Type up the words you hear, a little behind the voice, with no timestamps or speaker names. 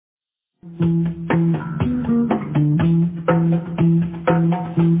Show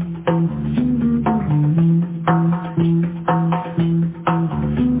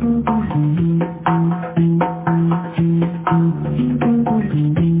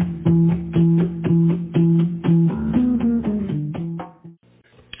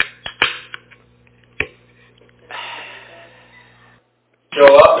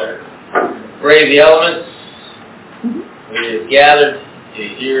up and brave the elements. We have gathered to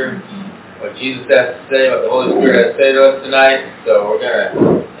hear what Jesus has to say, what the Holy Spirit has to say to us tonight. So we're going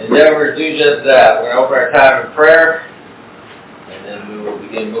to endeavor to do just that. We're going to open our time in prayer, and then we will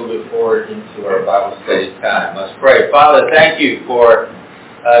begin moving forward into our Bible study time. Let's pray. Father, thank you for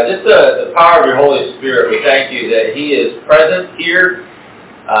just the power of your Holy Spirit. We thank you that He is present here,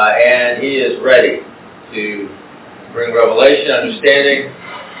 and He is ready to bring revelation, understanding.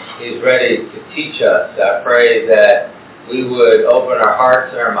 He's ready to teach us. I pray that we would open our hearts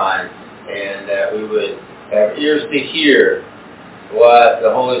and our minds, and that we would have ears to hear what the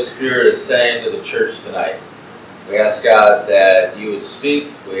Holy Spirit is saying to the church tonight. We ask, God, that you would speak.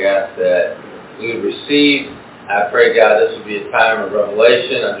 We ask that we would receive. I pray, God, this would be a time of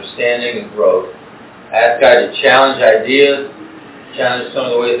revelation, understanding, and growth. I ask, God, to challenge ideas, challenge some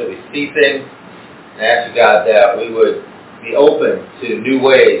of the ways that we see things. And I ask you, God, that we would be open to new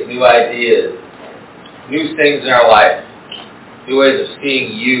ways, new ideas, new things in our life, new ways of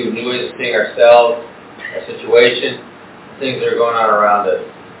seeing you, new ways of seeing ourselves, our situation, things that are going on around us.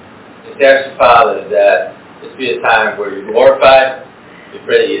 Just ask you, Father, that this be a time where you're glorified. We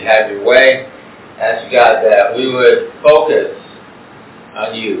pray that you'd have your way. Ask you, God, that we would focus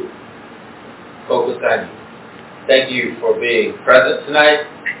on you. Focus on you. Thank you for being present tonight.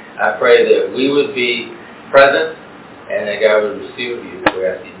 I pray that we would be present and that God would receive you. We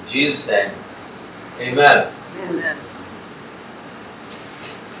ask in Jesus' name. Amen. Amen.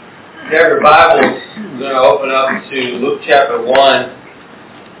 If you have your Bibles, we're going to open up to Luke chapter 1.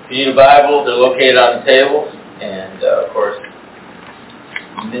 If you need a Bible, they're located on the tables. And, of course,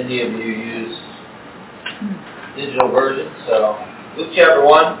 many of you use digital versions. So, Luke chapter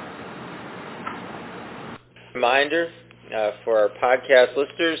 1. Reminder for our podcast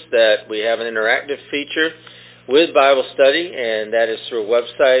listeners that we have an interactive feature with Bible study, and that is through a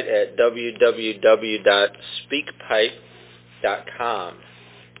website at www.speakpipe.com.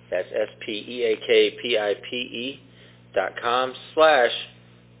 That's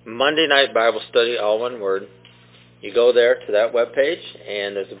speakpipe.com/Monday Night Bible Study, all one word. You go there to that webpage,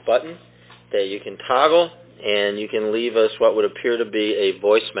 and there's a button that you can toggle, and you can leave us what would appear to be a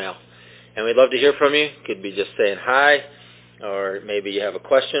voicemail. And we'd love to hear from you. Could be just saying hi, or maybe you have a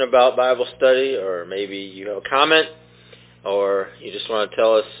question about Bible study, or maybe you have a comment, or you just want to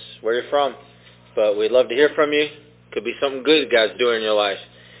tell us where you're from. But we'd love to hear from you. Could be something good God's doing in your life.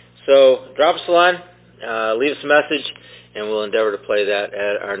 So drop us a line, leave us a message, and we'll endeavor to play that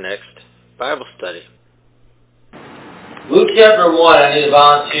at our next Bible study. Luke chapter 1, I need a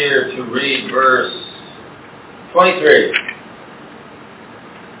volunteer to read verse 23.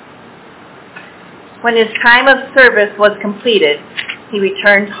 When his time of service was completed, he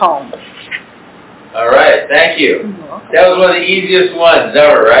returned home. All right, thank you. That was one of the easiest ones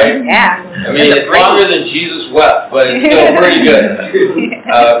ever, right? Yeah. I mean, it's longer than Jesus wept, but it's still pretty good.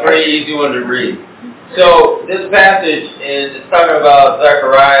 Pretty easy one to read. So this passage is talking about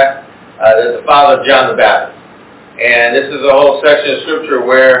Zechariah, the father of John the Baptist. And this is a whole section of Scripture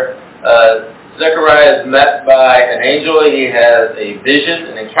where Zechariah is met by an angel. He has a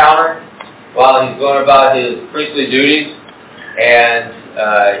vision, an encounter, while he's going about his priestly duties, and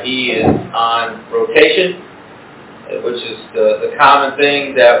he is on rotation, which is the common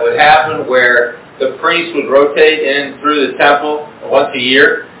thing that would happen where the priest would rotate in through the temple once a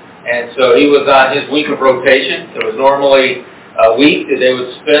year, and so he was on his week of rotation. It was normally a week that they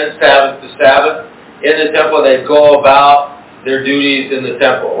would spend Sabbath to Sabbath in the temple. They'd go about their duties in the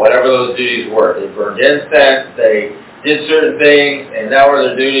temple, whatever those duties were. They burned incense, they did certain things, and that were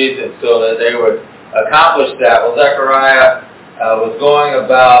their duties, and so that they would accomplish that. Well, Zechariah was going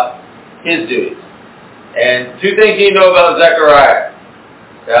about his duties. And two things you know about Zechariah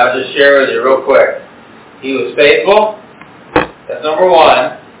that I'll just share with you real quick. He was faithful. That's number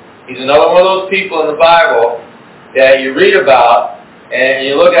one. He's another one of those people in the Bible that you read about, and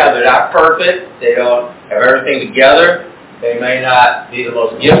you look at them, they're not perfect. They don't have everything together. They may not be the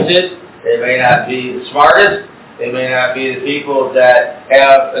most gifted. They may not be the smartest. They may not be the people that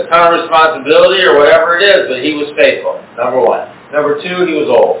have a ton of responsibility or whatever it is, but he was faithful, number one. Number two, he was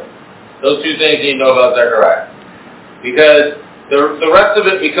old. Those two things you know about Zechariah. Because the rest of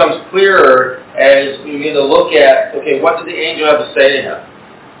it becomes clearer as you begin to look at, okay, what did the angel have to say to him?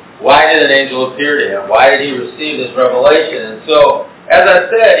 Why did an angel appear to him? Why did he receive this revelation? And so, as I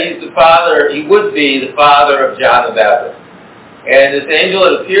said, he's the father, he would be the father of John the Baptist. And this angel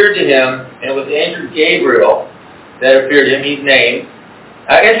had appeared to him, and it was the angel Gabriel that appeared to him. He's named.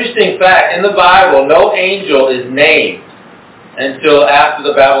 Interesting fact, in the Bible, no angel is named until after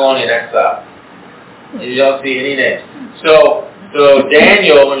the Babylonian exile. You don't see any names. So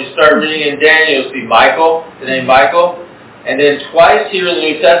Daniel, when you start reading in Daniel, you see Michael, the name Michael, and then twice here in the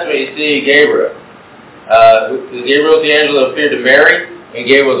New Testament you see Gabriel. Gabriel was the angel that appeared to Mary, and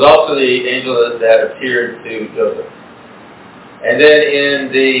Gabriel was also the angel that appeared to Joseph. And then in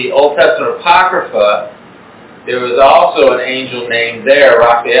the Old Testament Apocrypha, there was also an angel named there,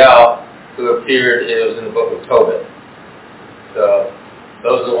 Raphael, who appeared, it was in the book of Tobit. So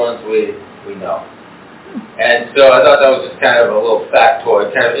those are the ones we know. And so I thought that was just kind of a little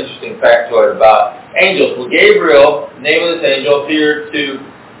factoid, kind of interesting factoid about angels. Well, Gabriel, the name of this angel, appeared to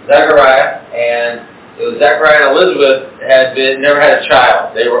Zechariah, and it was Zechariah and Elizabeth never had a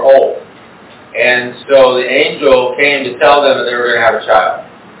child. They were old. And so the angel came to tell them that they were going to have a child.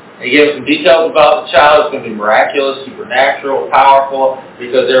 And he gave them some details about the child. It's going to be miraculous, supernatural, powerful,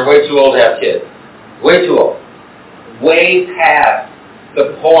 because they're way too old to have kids. Way too old. Way past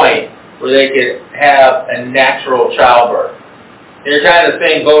the point where they could have a natural childbirth. They're kind of the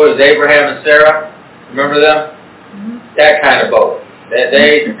same boat as Abraham and Sarah. Remember them? Mm-hmm. That kind of boat.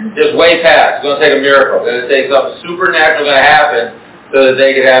 They just way past. It's going to take a miracle. It's going to take something supernatural going to happen so that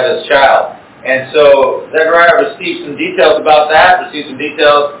they could have this child. And so Zechariah received some details about that, received some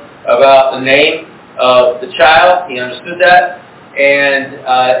details about the name of the child. He understood that. And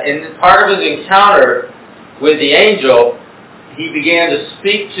in part of his encounter with the angel, he began to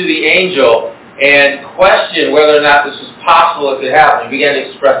speak to the angel and question whether or not this was possible it could happen. He began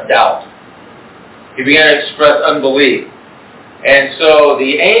to express doubt. He began to express unbelief. And so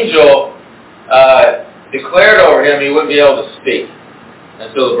the angel declared over him he wouldn't be able to speak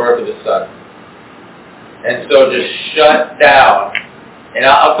until the birth of his son. And so just shut down. And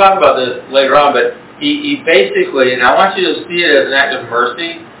I'll talk about this later on, but he basically, and I want you to see it as an act of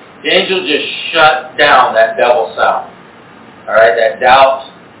mercy, the angel just shut down that devil sound. All right, that doubt,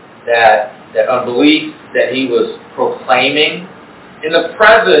 that unbelief that he was proclaiming in the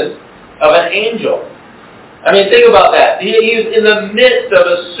presence of an angel. I mean, think about that. He's in the midst of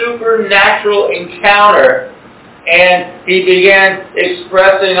a supernatural encounter, and he began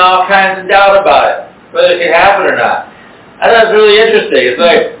expressing all kinds of doubt about it, whether it could happen or not. I thought it was really interesting. It's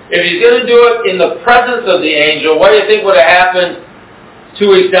like, if he's going to do it in the presence of the angel, what do you think would have happened 2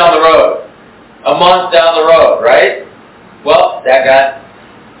 weeks down the road? A month down the road, right? Well, that got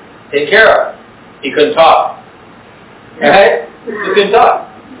taken care of. He couldn't talk. Right? He couldn't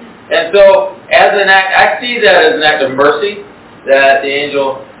talk. And so, as an act, I see that as an act of mercy, that the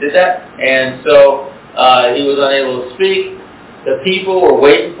angel did that. And so, he was unable to speak. The people were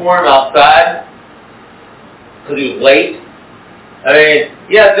waiting for him outside because he was late. I mean,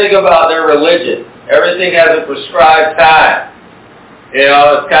 you got to think about their religion. Everything has a prescribed time. You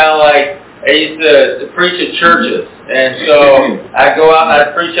know, it's kind of like, I used to preach at churches, and so I'd go out and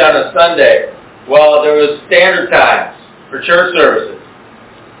I'd preach on a Sunday. Well, there was standard times for church services.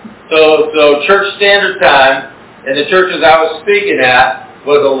 So church standard time in the churches I was speaking at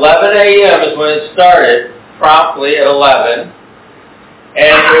was 11 a.m. is when it started, promptly at 11,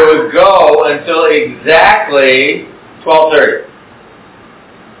 and it would go until exactly 12:30.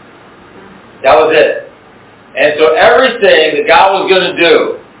 That was it. And so everything that God was going to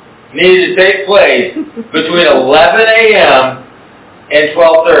do needed to take place between 11 a.m. and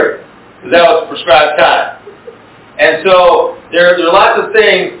 12:30. Because that was prescribed time. And so there are lots of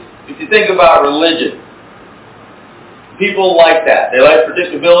things, if you think about religion, people like that. They like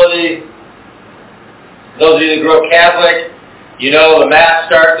predictability. Those of you that grew up Catholic, you know the Mass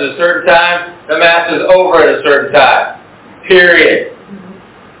starts at a certain time, the Mass is over at a certain time. Period.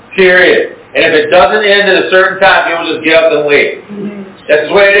 And if it doesn't end at a certain time, people just get up and leave. That's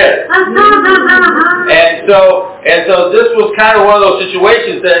the way it is. And so this was kind of one of those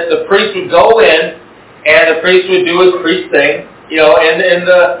situations that the priest would go in, and the priest would do his priest thing, you know, in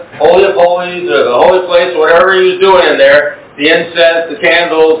the Holy of Holies or the holy place, whatever he was doing in there, the incense, the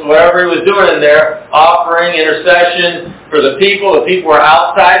candles, whatever he was doing in there, offering intercession for the people. The people were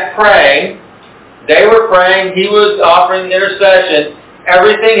outside praying. They were praying. He was offering intercession.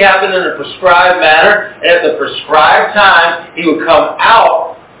 Everything happened in a prescribed manner, and at the prescribed time, he would come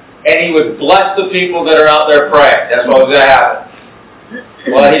out, and he would bless the people that are out there praying. That's what was going to happen.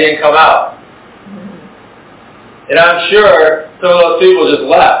 Well, he didn't come out. And I'm sure some of those people just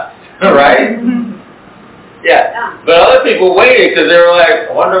left, right? Yeah. But other people waited because they were like,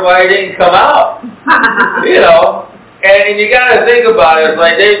 I wonder why he didn't come out. And you got to think about it. It's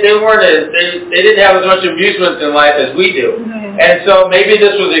like they didn't have as much amusement in life as we do. And so maybe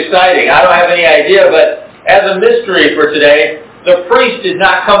this was exciting. I don't have any idea, but as a mystery for today, the priest did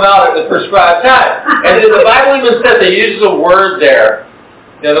not come out at the prescribed time. And the Bible even says, they uses a word there.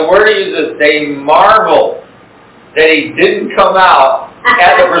 The word he uses, they marveled that he didn't come out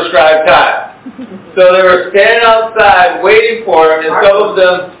at the prescribed time. So they were standing outside waiting for him, and some of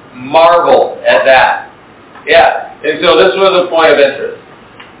them marveled at that. Yeah, and so this was a point of interest.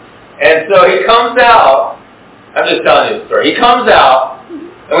 And so he comes out, I'm just telling you the story. He comes out,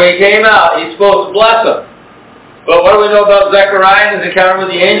 and when he came out, he's supposed to bless him. But what do we know about Zechariah and his encounter with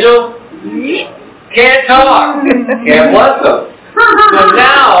the angel? Can't talk. Can't bless him. So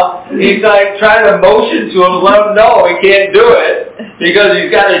now, he's like trying to motion to him, let him know he can't do it, because he's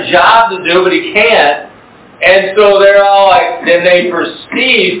got a job to do, but he can't. And so they're all like, then they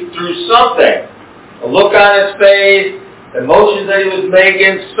perceive through something, a look on his face, the motions that he was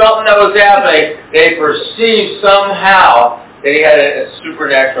making, something that was happening, they perceived somehow that he had a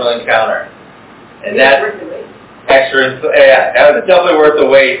supernatural encounter. And that that was definitely worth the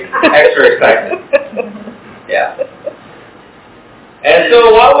wait, extra excitement. Yeah. And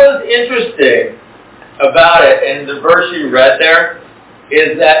so what was interesting about it, and the verse you read there,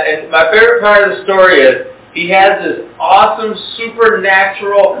 is that, and my favorite part of the story is, he has this awesome,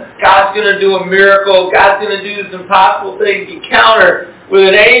 supernatural, God's going to do a miracle, God's going to do this impossible thing, encounter with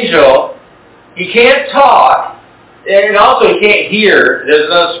an angel. He can't talk, and also he can't hear. There's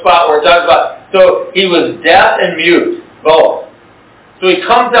another spot where it talks about, so he was deaf and mute, both. So he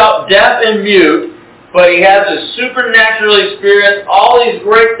comes out deaf and mute, but he has a supernatural experience. All these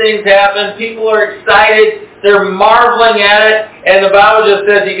great things happen. People are excited. They're marveling at it. And the Bible just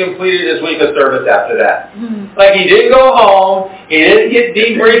says he completed his week of service after that. Like he didn't go home. He didn't get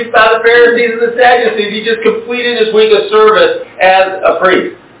debriefed by the Pharisees and the Sadducees. He just completed his week of service as a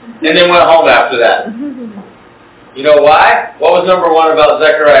priest. And then went home after that. You know why? What was number one about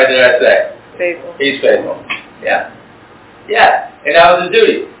Zechariah, did I say? Faithful. He's faithful. Yeah. Yeah. And that was his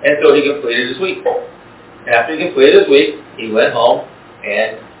duty. And so he completed his week. And after he completed his week, he went home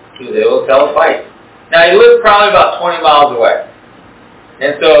and he was able to tell his wife. Now, he lived probably about 20 miles away.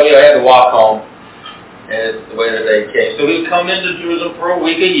 And so, he had to walk home. And it's the way that they came. So he would come into Jerusalem for a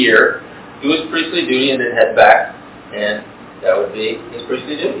week a year, do his priestly duty, and then head back. And that would be his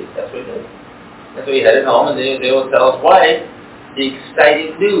priestly duty. That's what he did. And so he headed home, and then he was able to tell his wife the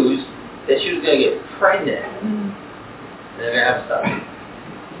exciting news that she was going to get pregnant. And they're going to have son.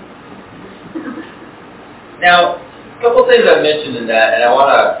 Now, a couple things I mentioned in that, and I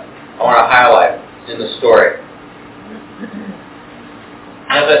want to highlight in the story.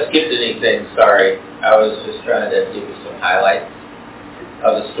 And if I skipped anything, sorry. I was just trying to give you some highlights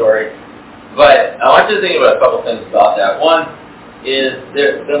of the story. But I want you to think about a couple things about that. One is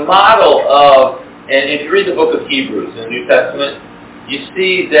the model of, and if you read the book of Hebrews in the New Testament, you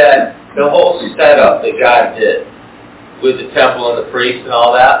see that the whole setup that God did with the temple and the priests and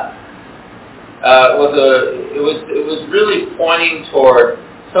all that, it was really pointing toward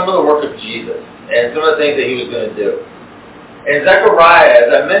some of the work of Jesus and some of the things that he was going to do. And Zechariah,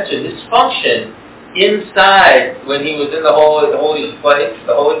 as I mentioned, his function inside when he was in the holy place,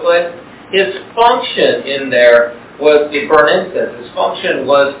 his function in there was to burn incense. His function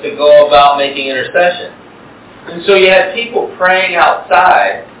was to go about making intercession. And so you had people praying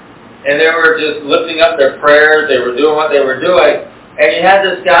outside, and they were just lifting up their prayers, they were doing what they were doing, and you had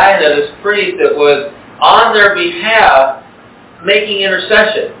this guy, this priest, that was on their behalf making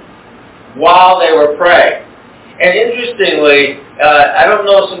intercession while they were praying. And interestingly, I don't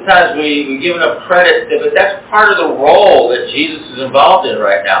know, sometimes we give enough credit to, but that's part of the role that Jesus is involved in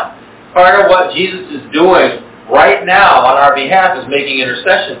right now. Part of what Jesus is doing right now on our behalf is making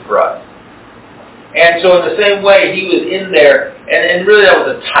intercession for us. And so in the same way, he was in there, and really that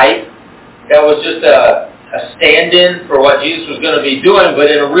was a type. That was just a stand-in for what Jesus was going to be doing, but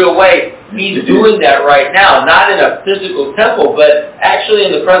in a real way, he's doing that right now, not in a physical temple, but actually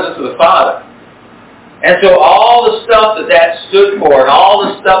in the presence of the Father. And so all the stuff that stood for and all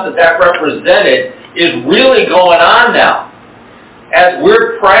the stuff that represented is really going on now. As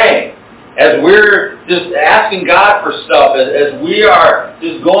we're praying, as we're just asking God for stuff, as we are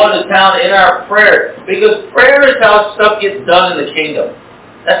just going to town in our prayer, because prayer is how stuff gets done in the kingdom.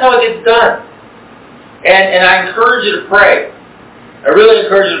 That's how it gets done. And I encourage you to pray. I really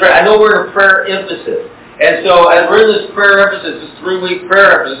encourage you to pray. I know we're in a prayer emphasis. And so as we're in this prayer emphasis, this 3-week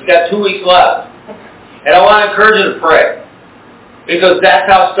prayer emphasis, we've got 2 weeks left. And I want to encourage you to pray. Because that's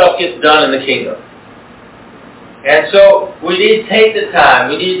how stuff gets done in the kingdom. And so we need to take the time.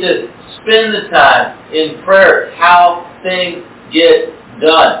 We need to spend the time in prayer, how things get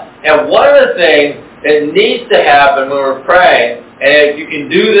done. And one of the things that needs to happen when we're praying, and if you can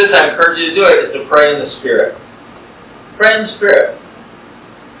do this, I encourage you to do it, is to pray in the Spirit. Pray in the Spirit.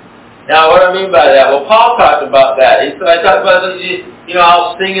 Now, what do I mean by that? Well, Paul talked about that. He said, I talked about,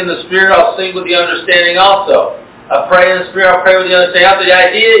 I'll sing in the Spirit, I'll sing with the understanding also. I'll pray in the Spirit, I'll pray with the understanding also. The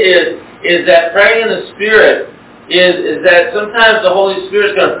idea is that praying in the Spirit is that sometimes the Holy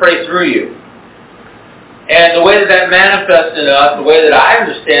Spirit is going to pray through you. And the way that manifests in us, the way that I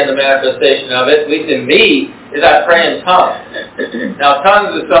understand the manifestation of it, at least in me, is I pray in tongues. Now,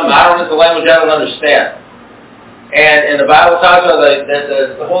 tongues is something, it's a language I don't understand. And the Bible talks about that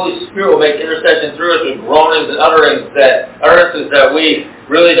the Holy Spirit will make intercession through us with groanings and utterances that we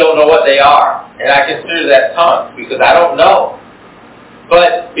really don't know what they are. And I consider that tongues, because I don't know.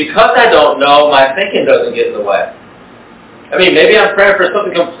 But because I don't know, my thinking doesn't get in the way. I mean, maybe I'm praying for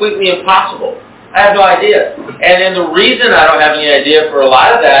something completely impossible. I have no idea. And the reason I don't have any idea for a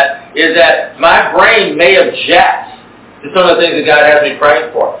lot of that is that my brain may object to some of the things that God has me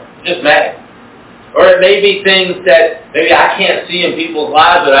praying for. It just may. Or it may be things that maybe I can't see in people's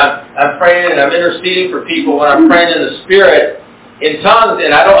lives, but I'm praying and I'm interceding for people when I'm praying in the Spirit in tongues,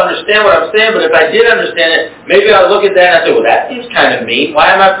 and I don't understand what I'm saying, but if I did understand it, maybe I'll look at that and I'll say, well, that seems kind of mean.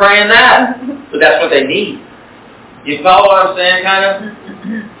 Why am I praying that? But that's what they need. You follow what I'm saying, kind of?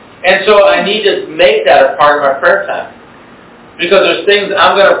 And so I need to make that a part of my prayer time. Because there's things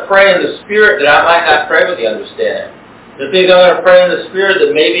I'm going to pray in the Spirit that I might not pray with the understanding. There's things I'm going to pray in the Spirit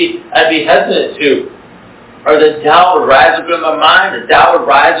that maybe I'd be hesitant to. Or the doubt would rise up in my mind, or doubt would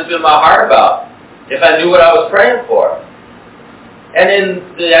rise up in my heart about if I knew what I was praying for. And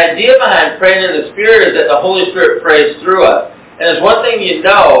then the idea behind praying in the Spirit is that the Holy Spirit prays through us. And there's one thing you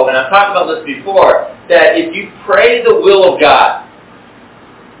know, and I've talked about this before, that if you pray the will of God,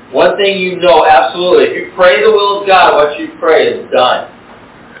 one thing you know absolutely, if you pray the will of God, what you pray is done.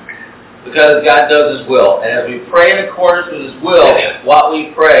 Because God does His will. And as we pray in accordance with His will, what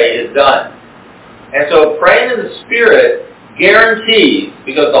we pray is done. And so praying in the Spirit guarantees,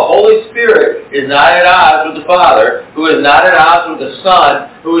 because the Holy Spirit is not at odds with the Father, who is not at odds with the Son,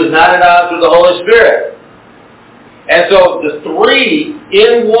 who is not at odds with the Holy Spirit. And so the three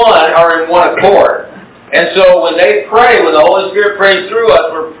in one are in one accord. And so when they pray, when the Holy Spirit prays through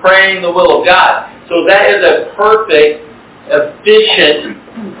us, we're praying the will of God. So that is a perfect,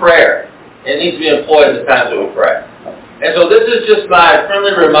 efficient prayer. It needs to be employed in the times that we pray. And so this is just my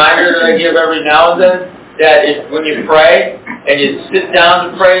friendly reminder that I give every now and then, that when you pray, and you sit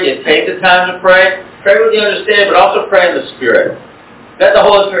down to pray, you take the time to pray with the understanding, but also pray in the Spirit. Let the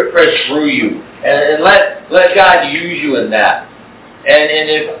Holy Spirit pray through you. And let God use you in that. And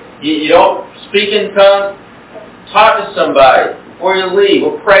if you don't speak in tongues, talk to somebody before you leave.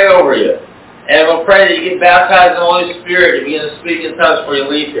 We'll pray over you. And we'll pray that you get baptized in the Holy Spirit and begin to speak in tongues before you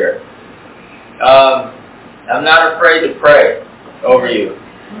leave here. I'm not afraid to pray over you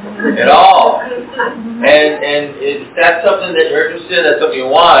at all. And if that's something that you're interested in, that's something you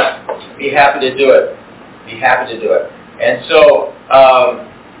want, be happy to do it. Be happy to do it. And so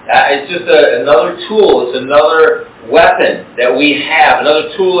it's just another tool. It's another weapon that we have, another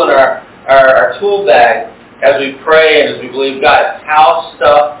tool in our tool bag as we pray and as we believe God. It's how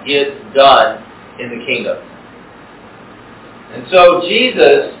stuff gets done in the kingdom. And so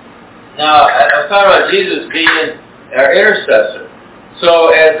Jesus, now I'm talking about Jesus being our intercessor. So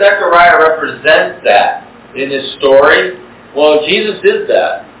as Zechariah represents that in this story, well, Jesus is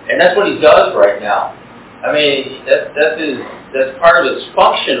that. And that's what He does right now. I mean, that's part of His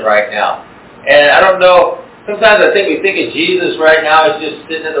function right now. And I don't know, sometimes I think we think of Jesus right now as just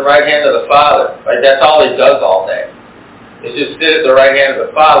sitting at the right hand of the Father. Right? That's all He does all day. Is just sit at the right hand of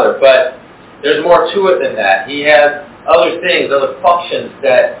the Father. But there's more to it than that. He has other things, other functions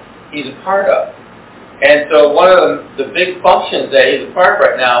that He's a part of. And so one of the big functions that He's a part of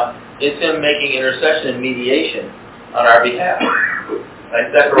right now is Him making intercession and mediation on our behalf.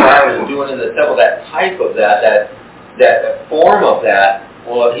 Like Zechariah was doing in the temple, that type of that form of that,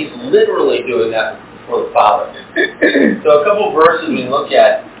 well, He's literally doing that for the Father. So a couple of verses we look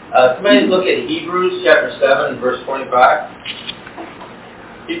at. Somebody look at Hebrews chapter 7, verse 25.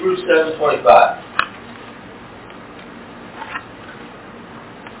 Hebrews 7:25.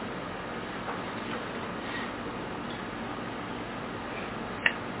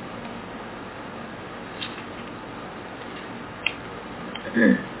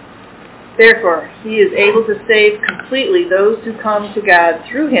 Therefore, He is able to save completely those who come to God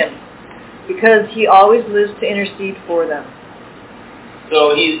through Him, because He always lives to intercede for them.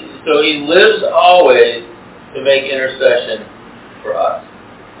 So he lives always to make intercession for us.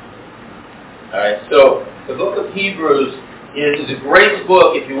 Alright, so the book of Hebrews is a great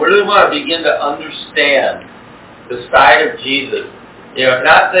book if you really want to begin to understand the side of Jesus. You know,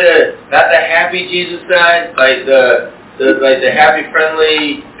 not the happy Jesus side, like the happy,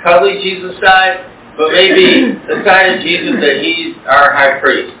 friendly, cuddly Jesus side, but maybe the side of Jesus that He's our high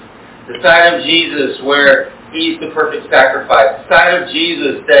priest. The side of Jesus where He's the perfect sacrifice. The side of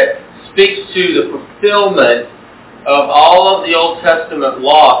Jesus that speaks to the fulfillment of all of the Old Testament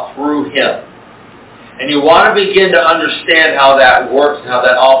law through Him. And you want to begin to understand how that works and how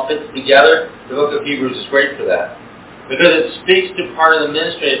that all fits together. The book of Hebrews is great for that. Because it speaks to part of the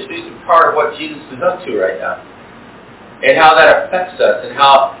ministry, it speaks to part of what Jesus is up to right now. And how that affects us, and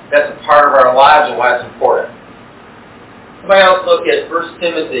how that's a part of our lives and why it's important. Somebody else look at 1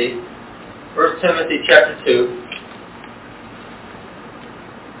 Timothy chapter 2.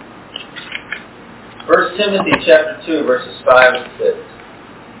 1 Timothy chapter 2, verses 5 and 6.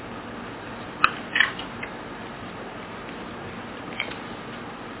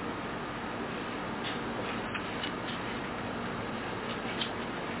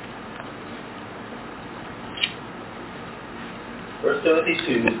 Timothy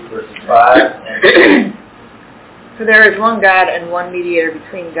 2, verses 5 and 6. For there is one God and one mediator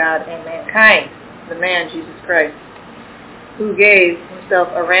between God and mankind, the man Jesus Christ, who gave Himself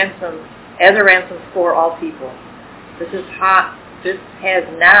as a ransom for all people. This has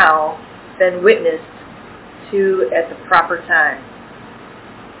now been witnessed to at the proper time.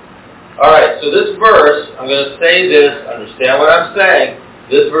 Alright, so this verse, I'm going to say this, understand what I'm saying.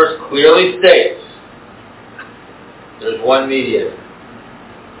 This verse clearly states there's one mediator.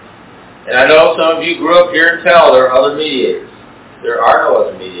 And I know some of you grew up here in Tell there are other mediators. There are no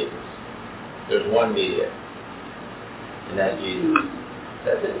other mediators. There's one mediator. And that's Jesus.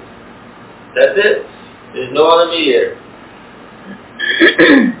 That's it. That's it. There's no other mediator.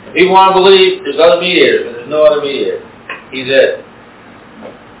 If people want to believe there's other mediators, but there's no other mediator. He's it.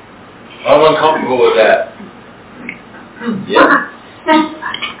 I'm uncomfortable with that. Yeah.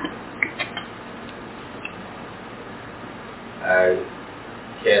 I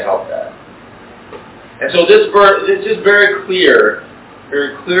can't help that. And so this verse, it's just very clear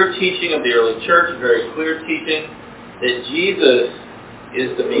teaching of the early church, very clear teaching that Jesus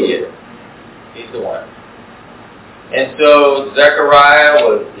is the mediator. He's the one. And so Zechariah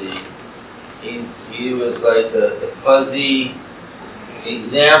was he was like the fuzzy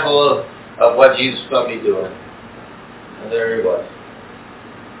example of what Jesus was going to be doing. And there he was.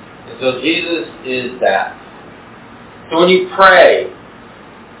 And so Jesus is that. So when you pray,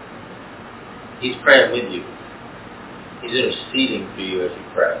 He's praying with you. He's interceding for you as you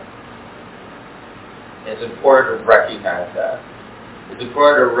pray. And it's important to recognize that. It's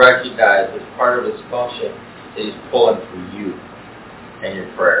important to recognize as part of His function that He's pulling for you and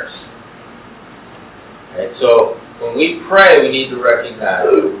your prayers. And so when we pray, we need to recognize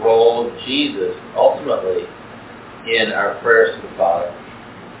the role of Jesus ultimately in our prayers to the Father.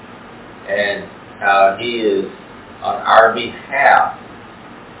 And how He is on our behalf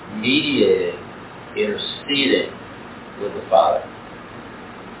mediating, interceding with the Father.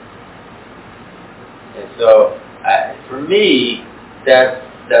 And so, for me, that's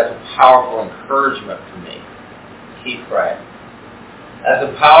a powerful encouragement for me. Keep praying. That's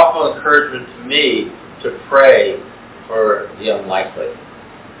a powerful encouragement to me to pray for the unlikely,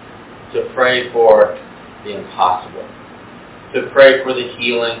 to pray for the impossible, to pray for the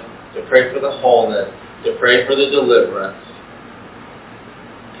healing, to pray for the wholeness, to pray for the deliverance,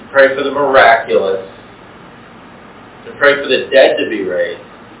 to pray for the miraculous, to pray for the dead to be raised.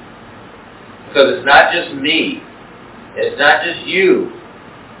 Because it's not just me, it's not just you,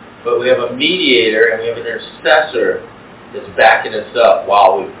 but we have a mediator and we have an intercessor that's backing us up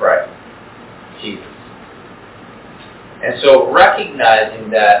while we pray. Jesus. And so recognizing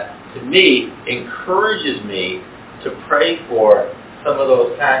that, to me, encourages me to pray for some of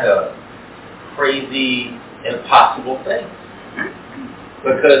those kind of crazy, impossible things.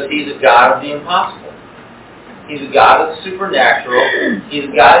 Because He's a God of the impossible. He's a God of the supernatural. He's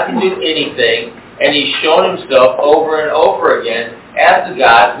a God who can do anything. And He's shown Himself over and over again as a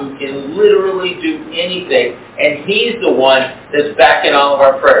God who can literally do anything. And He's the one that's backing all of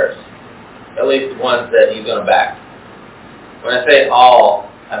our prayers. At least the ones that He's going to back. When I say all,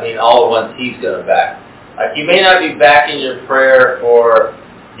 I mean all the ones He's going to back. Like, you may not be backing your prayer for,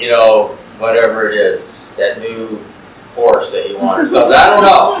 whatever it is, that new horse that you want or something. I don't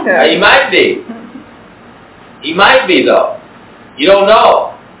know. Now, you might be. You might be, though. You don't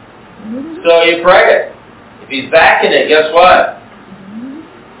know. So you pray it. If He's backing it, guess what?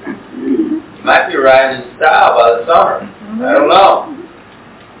 He might be riding in style by the summer. I don't know.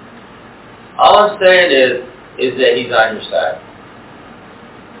 All I'm saying is that he's on your side.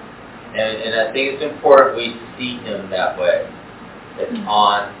 And I think it's important we see him that way. It's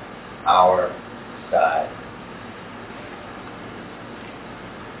on our side.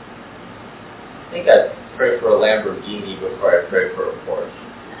 I think I pray for a Lamborghini before I pray for a Porsche.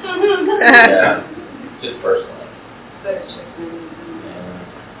 Yeah, just personally.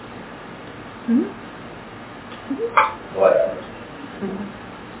 Whatever.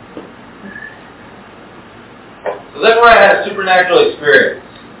 So Zechariah had a supernatural experience.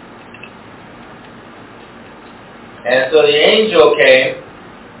 And so the angel came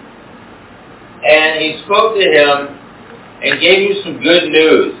and he spoke to him and gave him some good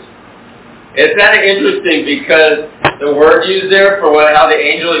news. It's kind of interesting because the word used there for how the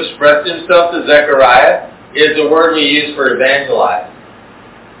angel expressed himself to Zechariah is the word we use for evangelize.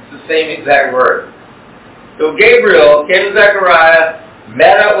 It's the same exact word. So Gabriel came to Zechariah,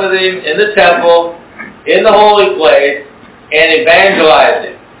 met up with him in the temple, in the holy place, and evangelized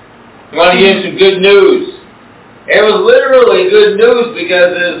him. He wanted to give him some good news. It was literally good news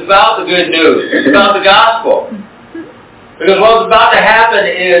because it was about the good news. It's about the gospel. Because what was about to happen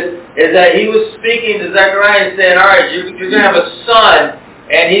is that he was speaking to Zechariah and saying, all right, you're going to have a son,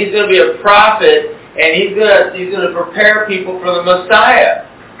 and he's going to be a prophet, and he's going to prepare people for the Messiah.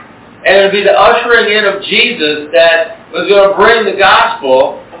 And it would be the ushering in of Jesus that was going to bring the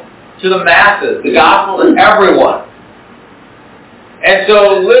gospel to the masses, the gospel to everyone. And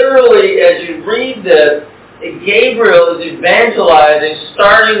so literally, as you read this, Gabriel is evangelizing,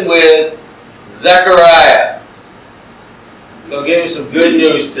 starting with Zechariah. So I'll give you some good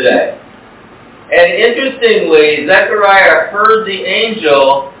news today. And interestingly, Zechariah heard the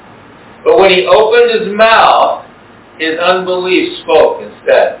angel, but when he opened his mouth, his unbelief spoke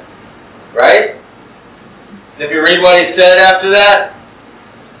instead. Right? And if you read what he said after that,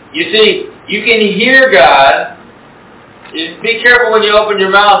 you see, you can hear God. Be careful when you open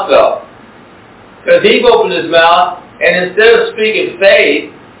your mouth, though. Because he opened his mouth, and instead of speaking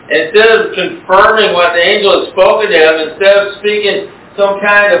faith, instead of confirming what the angel had spoken to him, instead of speaking some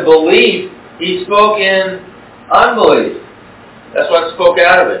kind of belief, he spoke in unbelief. That's what spoke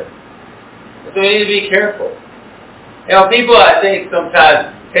out of it. So we need to be careful. You know, people, I think,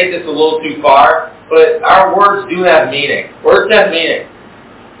 sometimes take this a little too far, but our words do have meaning. Words have meaning.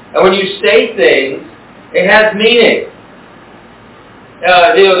 And when you say things, it has meaning.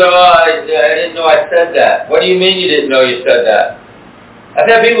 People go, I didn't know I said that. What do you mean you didn't know you said that? I've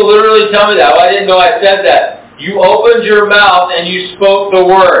had people literally tell me that. I didn't know I said that. You opened your mouth and you spoke the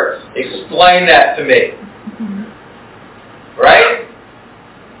words. Explain that to me. Right?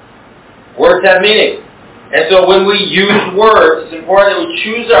 Words have meaning. And so when we use words, it's important that we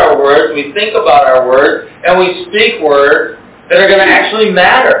choose our words, we think about our words, and we speak words that are going to actually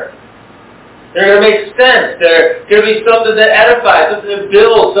matter. They're going to make sense. They're going to be something that edifies, something that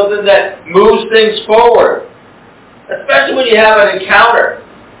builds, something that moves things forward. Especially when you have an encounter.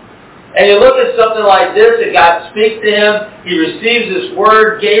 And you look at something like this, that God speaks to him, he receives this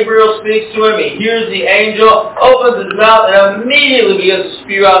word, Gabriel speaks to him, he hears the angel, opens his mouth, and immediately begins to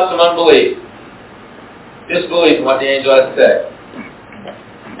spew out some unbelief. Disbelief in what the angel had said.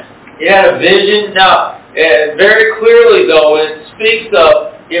 He had a vision. Now, very clearly, though, when it speaks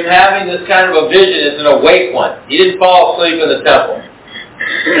of him having this kind of a vision, it's an awake one. He didn't fall asleep in the temple.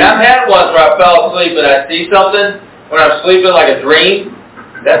 And I've had ones where I fell asleep and I see something when I'm sleeping like a dream.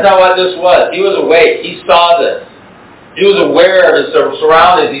 That's not what this was. He was awake. He saw this. He was aware of his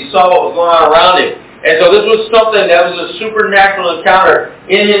surroundings. He saw what was going on around him. And so this was something that was a supernatural encounter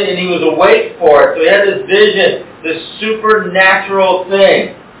in him, and he was awake for it. So he had this vision, this supernatural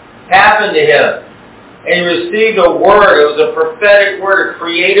thing happened to him. And he received a word. It was a prophetic word, a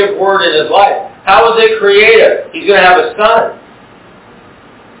creative word in his life. How was it creative? He's going to have a son.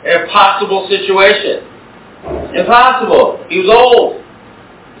 An impossible situation. Impossible. He was old.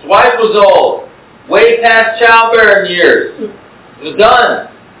 His wife was old. Way past childbearing years. It was done.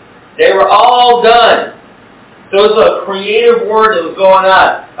 They were all done. So it was a creative word that was going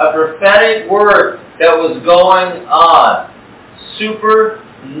on. A prophetic word that was going on.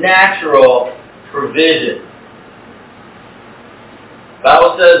 Supernatural provision. The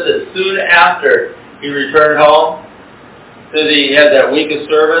Bible says that soon after he returned home, so he had that week of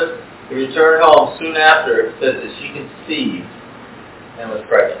service, he returned home soon after. It says that she conceived and was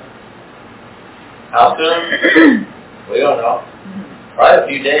pregnant. How soon? We don't know. Probably a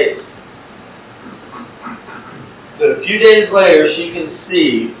few days. But a few days later, she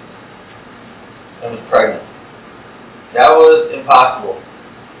conceived and was pregnant. That was impossible.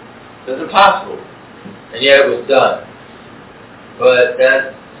 It was impossible. And yet it was done. But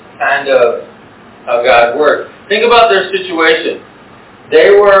that's kind of how God works. Think about their situation. They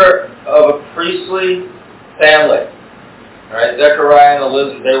were of a priestly family. Right? Zechariah and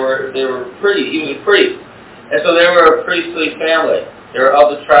Elizabeth, they were priest. He was a priest. And so they were a priestly family. They were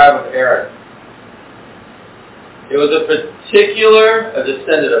of the tribe of Aaron. It was a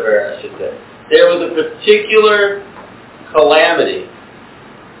descendant of Aaron, I should say. There was a particular calamity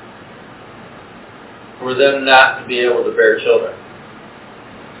for them not to be able to bear children.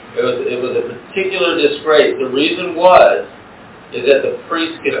 It was a particular disgrace. The reason is that the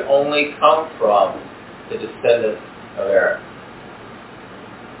priest could only come from the descendants of Aaron.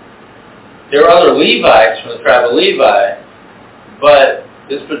 There were other Levites from the tribe of Levi, but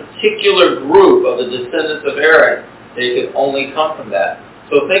this particular group of the descendants of Aaron, they could only come from that.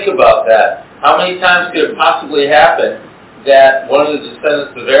 So think about that. How many times could it possibly happen that one of the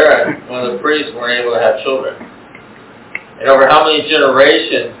descendants of Aaron, one of the priests, weren't able to have children? And over how many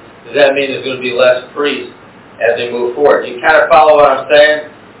generations does that mean there's going to be less priests as they move forward? You kind of follow what I'm saying?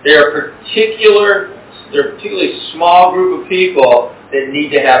 They're a particularly small group of people that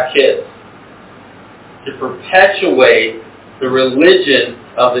need to have kids to perpetuate the religion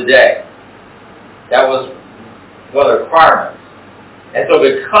of the day. That was one of the requirements. And so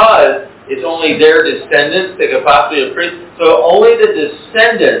because it's only their descendants that could possibly be a priest, so only the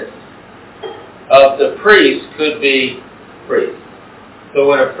descendants of the priest could be priests. So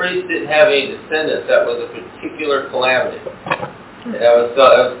when a priest didn't have any descendants, that was a particular calamity. And that was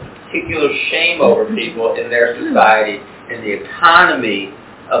a particular shame over people in their society, in the economy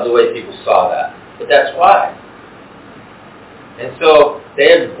of the way people saw that. But that's why. And so they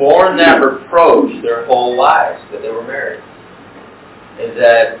had borne that reproach their whole lives that they were married.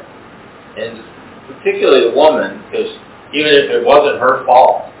 And particularly the woman, because even if it wasn't her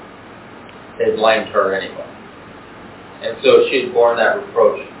fault, they blamed her anyway. And so she had borne that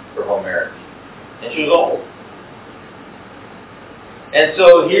reproach her whole marriage. And she was old. And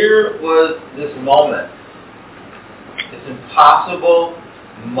so here was this moment, this impossible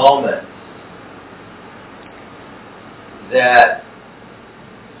moment that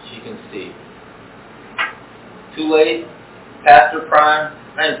she conceived. Too late, past her prime,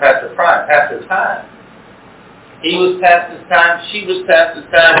 not even past her prime, past her time. He was past his time, she was past his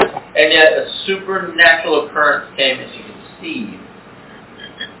time, and yet a supernatural occurrence came and she conceived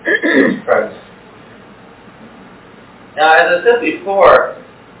pregnant. Now, as I said before,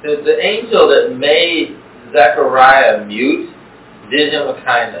 the angel that made Zechariah mute did him a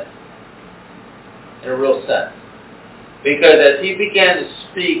kindness, in a real sense. Because as he began to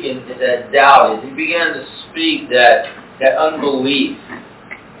speak in that doubt, as he began to speak that unbelief,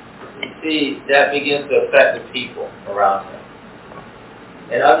 you see, that begins to affect the people around him.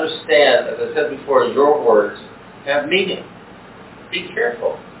 And understand, as I said before, your words have meaning. Be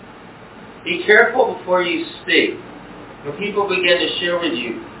careful. Be careful before you speak. When people begin to share with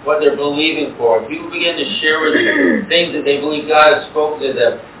you what they're believing for, when people begin to share with you things that they believe God has spoken to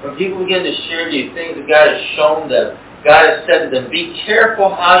them, when people begin to share with you things that God has shown them, God has said to them, be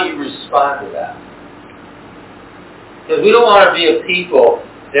careful how you respond to that. Because we don't want to be a people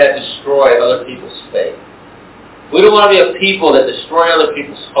that destroy other people's faith. We don't want to be a people that destroy other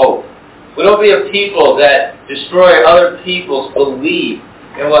people's hope. We don't want to be a people that destroy other people's belief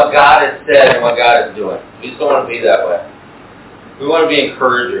in what God has said and what God is doing. We just don't want to be that way. We want to be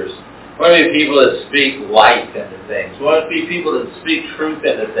encouragers. We want to be people that speak life into things. We want to be people that speak truth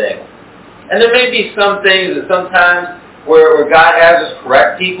into things. And there may be some things that sometimes where God has us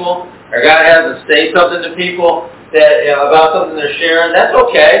correct people, or God has us say something to people that about something they're sharing. That's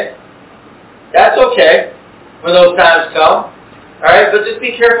okay. That's okay when those times come. All right, but just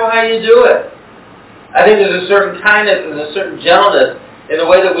be careful how you do it. I think there's a certain kindness and a certain gentleness in the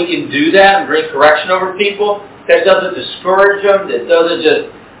way that we can do that and bring correction over people that doesn't discourage them, that doesn't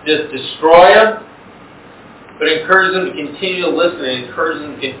just destroy them, but encourage them to continue to listen and encourage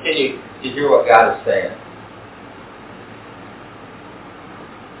them to continue to hear what God is saying.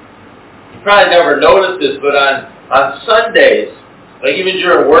 You probably never noticed this, but on Sundays, like even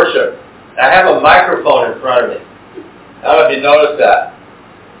during worship, I have a microphone in front of me. I don't know if you noticed that.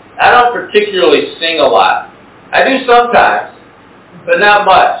 I don't particularly sing a lot. I do sometimes, but not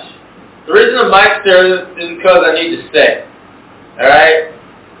much. The reason the mic's there is because I need to sing. Alright?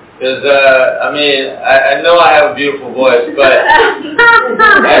 Because, I know I have a beautiful voice, but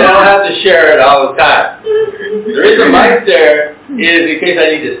I don't have to share it all the time. The reason the mic's there is in case I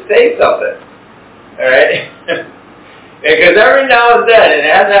need to say something. Alright? Because every now and then, and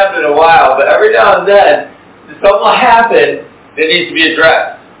it hasn't happened in a while, but every now and then, something will happen that needs to be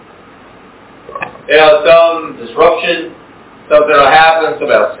addressed. some disruption, something will happen,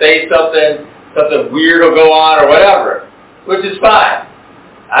 somebody will say something weird will go on or whatever, which is fine.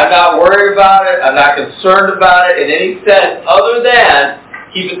 I'm not worried about it. I'm not concerned about it in any sense other than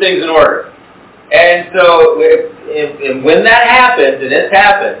keeping things in order. And so when that happens, and it's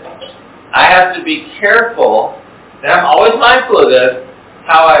happened, I have to be careful, and I'm always mindful of this,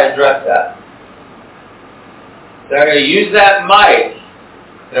 how I address that. So I'm going to use that mic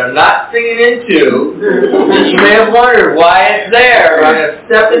that I'm not singing into, and you may have wondered why it's there, but I'm going to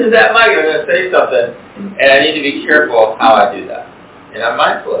step into that mic and I'm going to say something, and I need to be careful how I do that. And I'm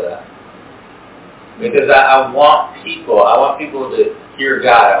mindful of that. Because I want people to hear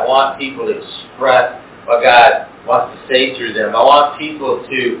God. I want people to express what God wants to say through them. I want people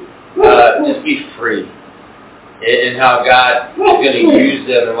to just be free in how God is going to use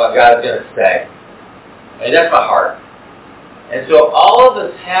them and what God is going to say. And that's my heart. And so all of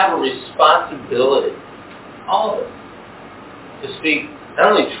us have a responsibility, all of us, to speak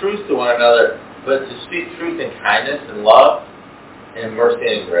not only truth to one another, but to speak truth in kindness and love and mercy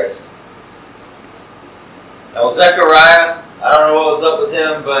and grace. Now, Zechariah, I don't know what was up with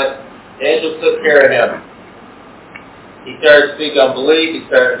him, but the angel took care of him. He started to speak unbelief, he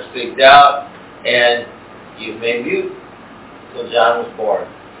started to speak doubt, and he was made mute until John was born.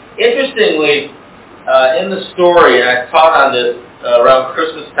 Interestingly, in the story, and I taught on this around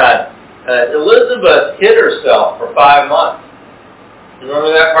Christmas time, Elizabeth hid herself for 5 months. You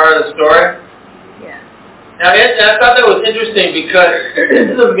remember that part of the story? Yeah. Now, I thought that was interesting because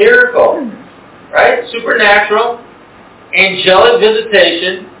this is a miracle, right? Supernatural, angelic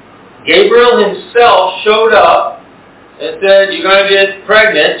visitation. Gabriel himself showed up and said, you're going to get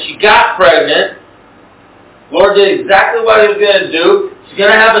pregnant. She got pregnant. Lord did exactly what he was going to do. She's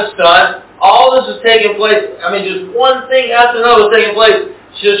going to have a son. All this is taking place. I mean, just one thing after another is taking place.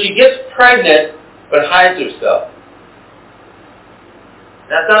 So she gets pregnant, but hides herself.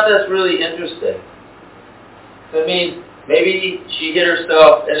 And I thought that's really interesting. I mean, maybe she hid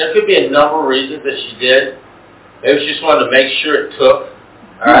herself, and there could be a number of reasons that she did. Maybe she just wanted to make sure it took.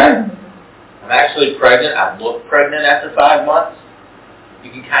 All right? I'm actually pregnant. I look pregnant after 5 months.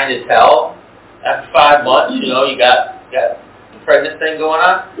 You can kind of tell. After 5 months, you know, you got the pregnant thing going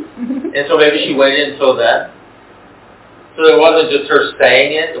on. And so maybe she waited until then. So it wasn't just her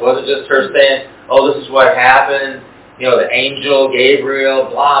saying it. It wasn't just her saying, oh, this is what happened. You know, the angel, Gabriel,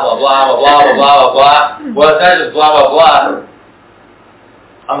 blah, blah, blah, blah, blah, blah, blah, blah. Well, it's not just blah, blah, blah.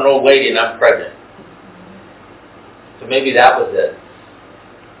 I'm an old lady and I'm pregnant. So maybe that was it.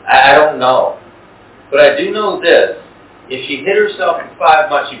 I don't know. But I do know this. If she hid herself for 5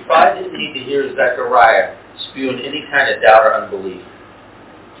 months, she probably didn't need to hear Zechariah spewing any kind of doubt or unbelief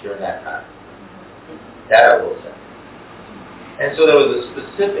during that time. That I will say. And so there was a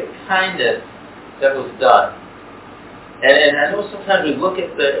specific kindness that was done. And I know sometimes we look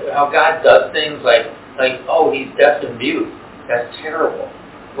at how God does things like, oh, he's deaf and mute. That's terrible.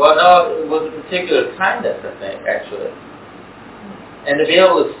 Well, no, it was a particular kindness, I think, actually. And to be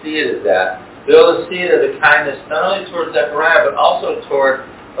able to see it as that, be able to see it as a kindness not only towards Zechariah, but also toward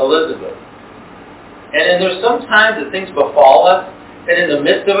Elizabeth. And there's some times that things befall us, and in the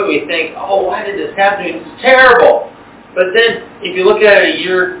midst of it we think, oh, why did this happen to me? It's terrible. But then, if you look at it a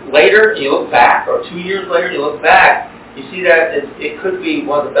year later, and you look back, or 2 years later, and you look back, you see that it could be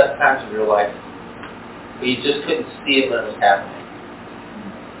one of the best times of your life. But you just couldn't see it when it was happening.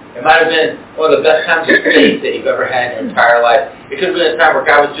 It might have been one of the best times of faith that you've ever had in your entire life. It could have been a time where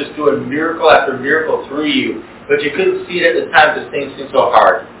God was just doing miracle after miracle through you, but you couldn't see it at the time because things seemed so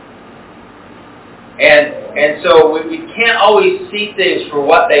hard. And so we can't always see things for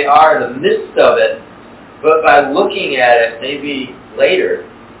what they are in the midst of it, but by looking at it maybe later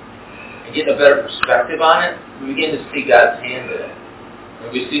and getting a better perspective on it, we begin to see God's hand in it.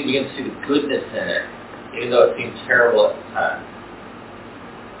 And we begin to see the goodness in it, even though it seemed terrible at the time.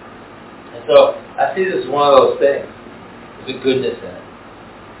 And so I see this as one of those things. There's a goodness in it.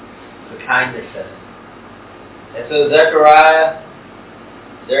 There's a kindness in it. And so Zechariah,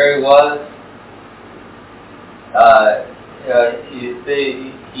 there he was.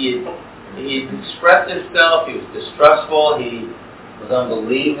 He expressed himself. He was distrustful. He was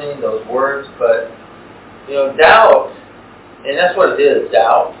unbelieving, those words. But, doubt, and that's what it is,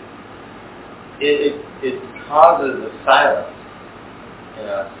 doubt. It causes a silence in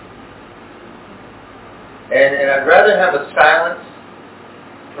us. And I'd rather have a silence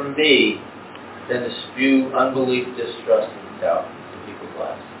from me than to spew unbelief, distrust, and doubt in people's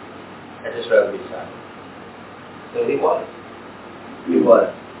lives. I'd just rather be silent. So he was. He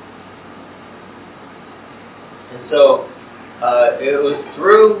was. And so it was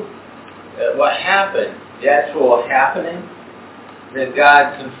through what happened, the actual happening, that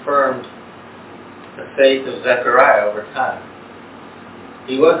God confirmed the faith of Zechariah over time.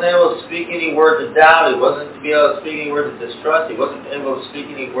 He wasn't able to speak any words of doubt. He wasn't able to speak any words of distrust. He wasn't able to speak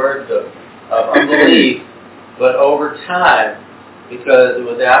any words of unbelief. But over time, because it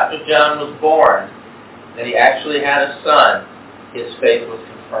was after John was born and he actually had a son, his faith was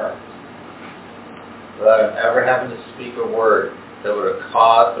confirmed. Without him ever having to speak a word that would have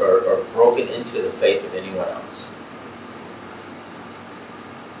caused or broken into the faith of anyone else.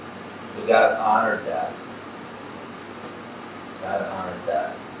 So God honored that. God honored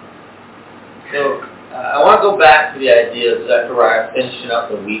that. So I want to go back to the idea of Zechariah finishing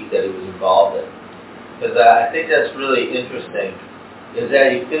up the week that he was involved in. Because I think that's really interesting, is that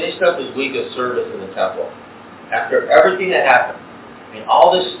he finished up his week of service in the temple. After everything that happened, I mean,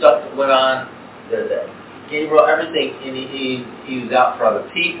 all this stuff that went on, Gabriel, everything, and he was out for other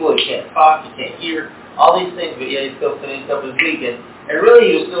people, he can't talk, he can't hear, all these things, but yet he still finished up his week. And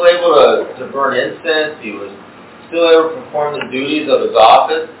really, he was still able to burn incense, he was still able to perform the duties of his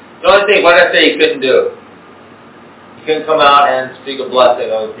office. The only thing, what did I say he couldn't do? He couldn't come out and speak a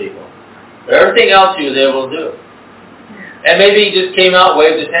blessing on other people. But everything else he was able to do. And maybe he just came out and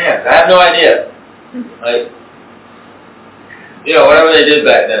waved his hands. I have no idea. Like, whatever they did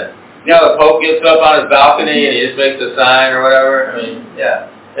back then. The Pope gets up on his balcony and he just makes a sign or whatever. I mean,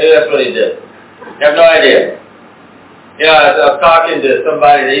 yeah. Maybe that's what he did. I have no idea. I was talking to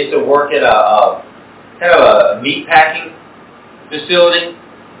somebody that used to work in a kind of a meat packing facility,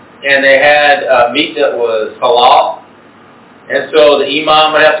 and they had meat that was halal, and so the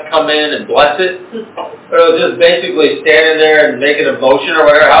imam would have to come in and bless it. But it was just basically standing there and making a motion or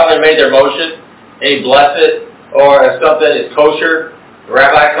whatever, how they made their motion, and he bless it. Or if something is kosher, the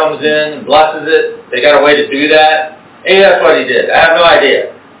rabbi comes in and blesses it. They got a way to do that. Maybe that's what he did. I have no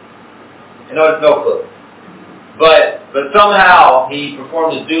idea. No clue. But somehow he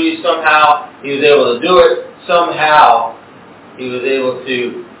performed his duties. Somehow he was able to do it. Somehow he was able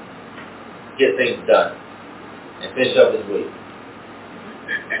to get things done and finish up his week.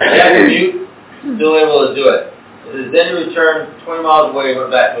 That commute, still able to do it. Then he returned 20 miles away and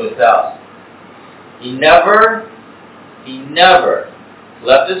went back to his house. He never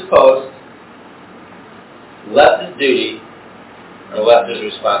left his post, left his duty, or left his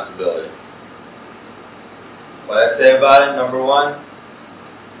responsibility. What I say about him, number one,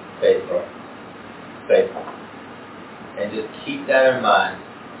 faithful. Faithful. And just keep that in mind.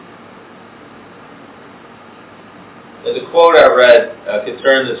 There's a quote I read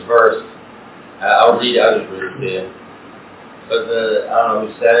concerning this verse. I'll just read it to you. But I don't know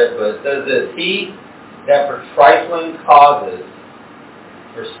who said it, but it says this: he that for trifling causes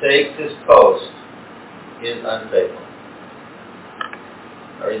forsakes his post is unfaithful.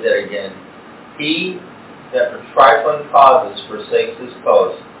 I'll read that again. He that for trifling causes forsakes his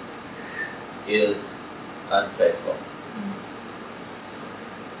post is unfaithful.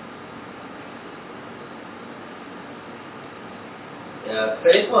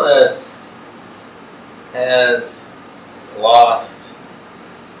 Faithfulness has lost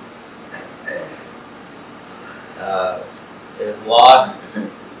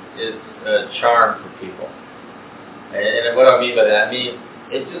its charm for people. And what do I mean by that? I mean,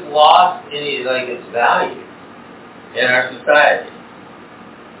 it's just lost its value in our society.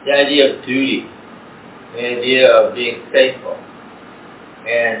 The idea of duty, the idea of being faithful,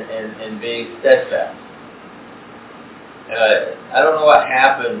 and being steadfast. I don't know what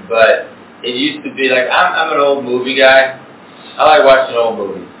happened, but it used to be like, I'm an old movie guy. I like watching old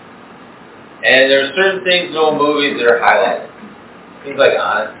movies. And there are certain things in old movies that are highlighted. Things like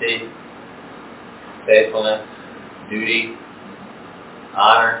honesty, faithfulness, duty,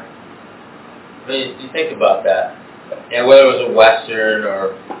 honor. I mean, you think about that. And whether it was a Western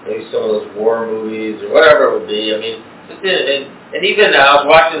or maybe some of those war movies or whatever it would be. I mean, and even I was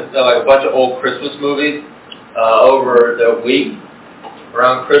watching a bunch of old Christmas movies over the week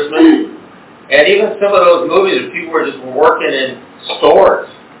around Christmas. And even some of those movies, people were just working in stores.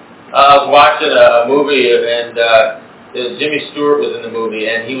 I was watching a movie, and Jimmy Stewart was in the movie,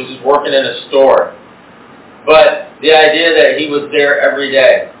 and he was just working in a store. But the idea that he was there every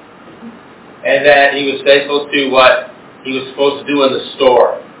day, and that he was faithful to what he was supposed to do in the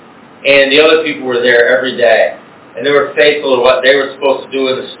store, and the other people were there every day, and they were faithful to what they were supposed to do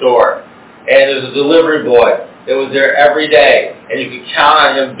in the store. And there was a delivery boy that was there every day, and you could count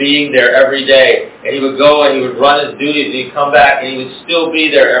on him being there every day. And he would go and he would run his duties, and he'd come back, and he would still be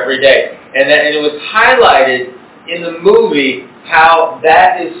there every day. And it was highlighted in the movie how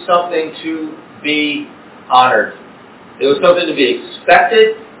that is something to be honored. It was something to be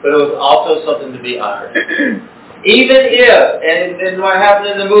expected. but it was also something to be honored. Even if, and what happened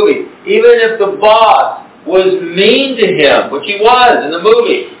in the movie, even if the boss was mean to him, which he was in the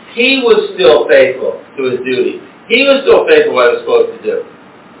movie, he was still faithful to his duty. He was still faithful to what he was supposed to do.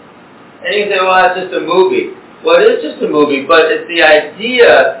 And you can say, well, that's just a movie. Well, it is just a movie, but it's the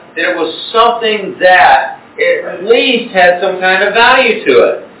idea that it was something that at least had some kind of value to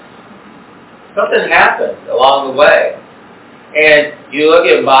it. Something happened along the way. And you look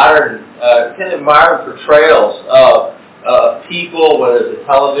at modern portrayals of people, whether it's a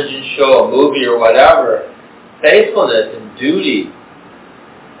television show, a movie, or whatever, faithfulness and duty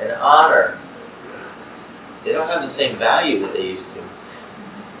and honor, they don't have the same value that they used to.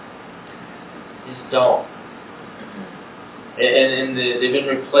 They just don't. And they've been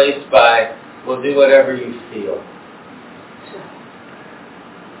replaced by, well, do whatever you feel.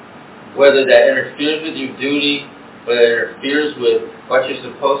 Whether that interferes with your duty, whether it interferes with what you're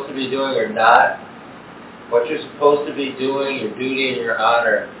supposed to be doing or not, what you're supposed to be doing, your duty and your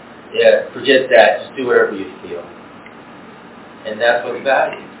honor, yeah, forget that. Just do whatever you feel. And that's what's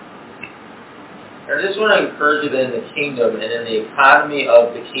valued. And I just want to encourage you that in the kingdom and in the economy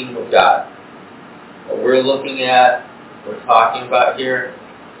of the kingdom of God, what we're looking at, we're talking about here,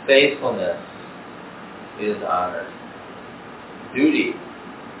 faithfulness is honored. Duty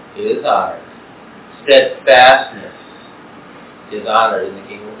is honored. Steadfastness is honored in the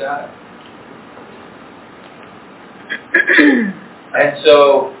kingdom of God. And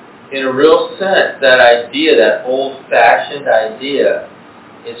so, in a real sense, that idea, that old-fashioned idea,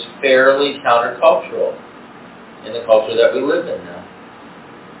 is fairly countercultural in the culture that we live in now.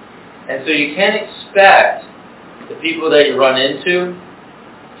 And so you can't expect the people that you run into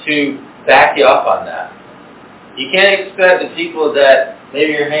to back you up on that. You can't expect the people that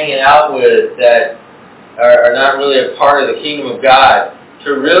maybe you're hanging out with that are not really a part of the kingdom of God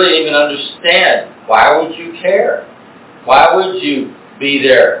to really even understand, why would you care? Why would you be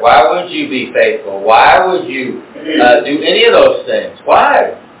there? Why would you be faithful? Why would you do any of those things?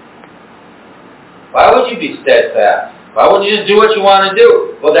 Why? Why would you be steadfast? Why wouldn't you just do what you want to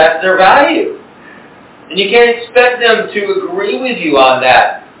do? Well, that's their value. And you can't expect them to agree with you on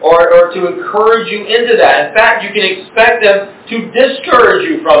that or to encourage you into that. In fact, you can expect them to discourage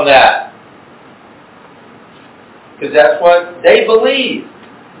you from that. Because that's what they believe.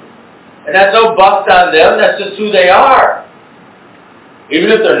 And that's no bust on them, that's just who they are. Even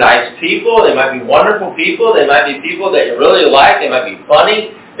if they're nice people, they might be wonderful people, they might be people that you really like, they might be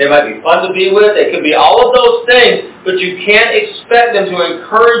funny, they might be fun to be with, they could be all of those things, but you can't expect them to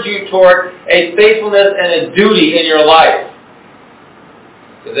encourage you toward a faithfulness and a duty in your life.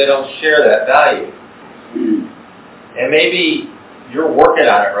 Because they don't share that value. And maybe you're working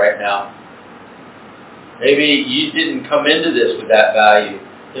on it right now. Maybe you didn't come into this with that value.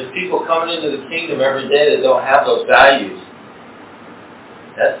 There's people coming into the kingdom every day that don't have those values.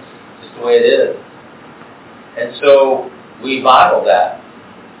 That's just the way it is. And so we model that.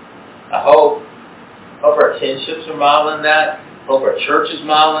 I hope our kinships are modeling that. Hope our church is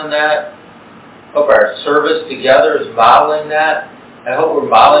modeling that. Hope our service together is modeling that. I hope we're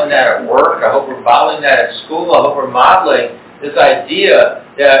modeling that at work. I hope we're modeling that at school. I hope we're modeling this idea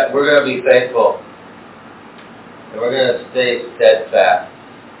that we're going to be faithful. And we're going to stay steadfast.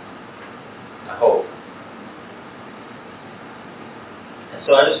 I hope. And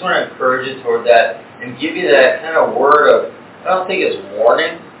so I just want to encourage you toward that and give you that kind of word of, I don't think it's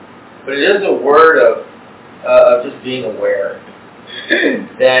warning, but it is a word of just being aware.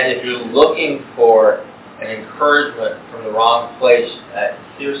 That if you're looking for an encouragement from the wrong place,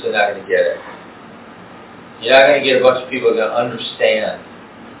 you're seriously not going to get it. You're not going to get a bunch of people that understand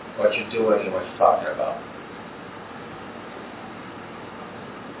what you're doing and what you're talking about.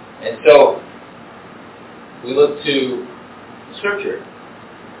 And so, we look to Scripture.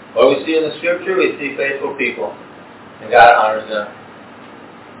 What we see in the Scripture, we see faithful people. And God honors them.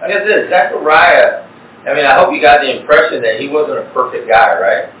 Like I said, Zechariah, I hope you got the impression that he wasn't a perfect guy,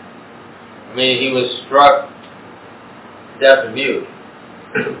 right? He was struck deaf and mute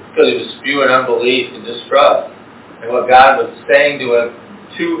because he was spewing unbelief and distrust. And what God was saying to him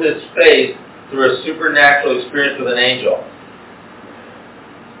to his face through a supernatural experience with an angel.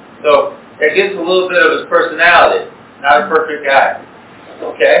 So, it gives a little bit of his personality. Not a perfect guy.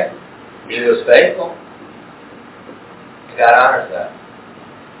 Okay. He was faithful. God honors that.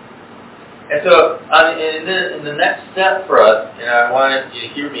 And so, in the next step for us, and I wanted you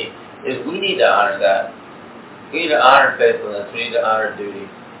to hear me, is we need to honor that. We need to honor faithfulness. We need to honor duty.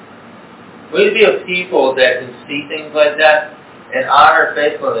 We need to be a people that can see things like that and honor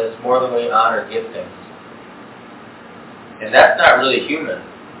faithfulness more than we honor giftings. And that's not really human.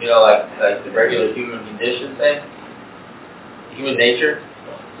 like the regular human condition thing, human nature.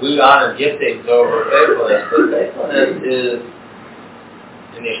 We honor giftings over faithfulness, but faithfulness is,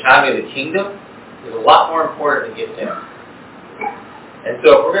 in the economy of the kingdom, is a lot more important than gifting. And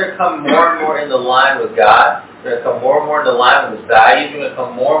so if we're going to come more and more into line with God, we're going to come more and more into line with His values, we're going to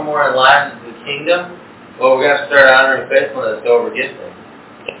come more and more in line with the kingdom, well, we're going to start honoring faithfulness over gifting,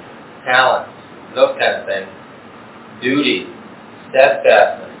 talents, those kind of things, duty,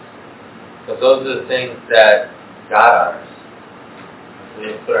 steadfastness, because those are the things that God honors. We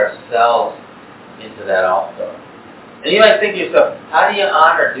need to put ourselves into that also. And you might think to yourself, how do you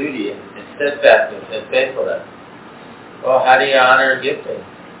honor duty and steadfastness and faithfulness? Well, how do you honor gifting?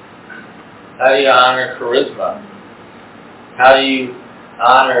 How do you honor charisma? How do you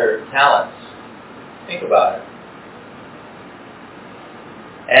honor talents? Think about it.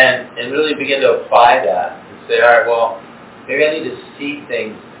 And really begin to apply that and say, all right, well, maybe I need to see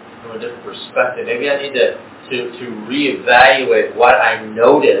things from a different perspective. Maybe I need to reevaluate what I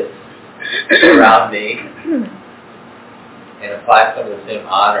notice around me and apply some of the same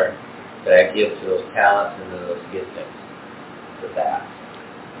honor that I give to those talents and to those giftings to that.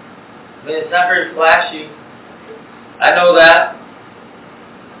 I mean, it's not very flashy. I know that.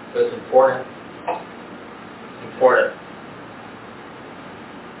 But it's important. It's important.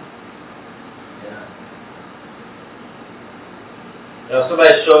 Yeah.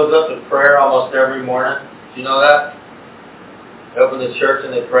 Somebody shows up to prayer almost every morning. Do you know that? They open the church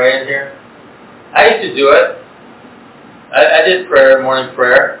and they pray in here. I used to do it. I did prayer, morning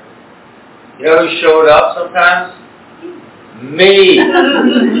prayer. You know who showed up sometimes? Me.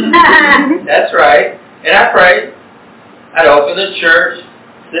 That's right. And I prayed. I'd open the church,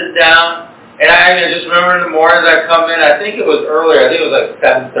 sit down, and I just remember in the mornings I'd come in, I think it was earlier, I think it was like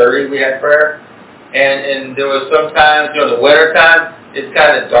 7:30 we had prayer. And there was sometimes, the winter time, it's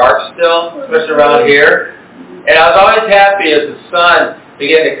kind of dark still, especially around here. And I was always happy as the sun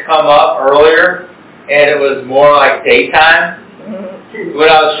began to come up earlier, and it was more like daytime when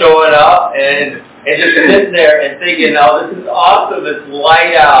I was showing up, and just sitting there and thinking, oh, this is awesome, it's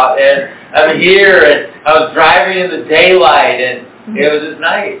light out, and I'm here, and I was driving in the daylight, and it was just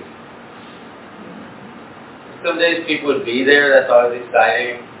nice. Some days people would be there, that's always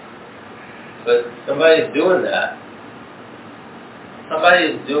exciting, but somebody's doing that.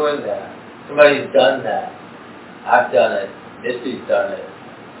 Somebody's doing that. Somebody's done that. I've done it. Missy's done it.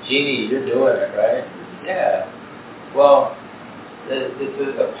 Jeannie, you're doing it, right? Yeah. Well,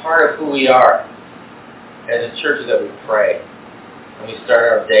 it's a part of who we are. As a church, that we pray. And we start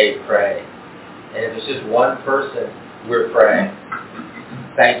our day praying. And if it's just one person, we're praying.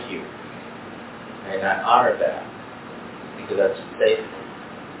 Thank you. And I honor that. Because that's faithful.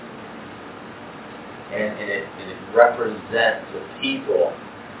 And it represents the people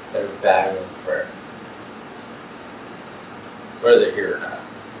that are valuing prayer. Whether they're here or not.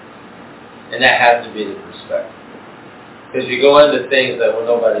 And that has to be the perspective. Because you go into things that, well,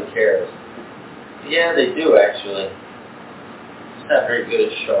 nobody cares. Yeah, they do, actually. It's not very good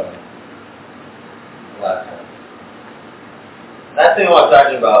at showing it. A lot of times. Last thing I want to talk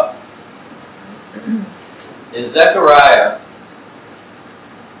to you about is Zechariah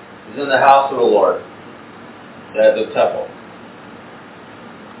is in the house of the Lord, the temple.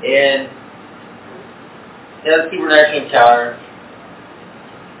 And he has a supernatural encounter.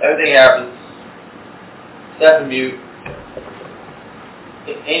 Everything happens. Deaf and mute.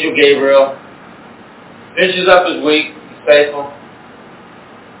 Angel Gabriel finishes up his week. He's faithful.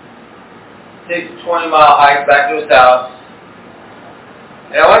 Takes a 20-mile hike back to his house.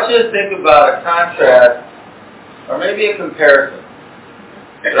 And I want you to think about a contrast, or maybe a comparison.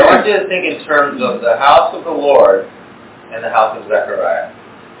 But I want you to think in terms of the house of the Lord and the house of Zechariah.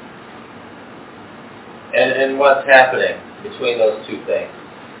 And what's happening between those two things.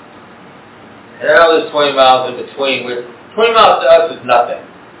 And I know there's 20 miles in between, which 20 miles to us is nothing.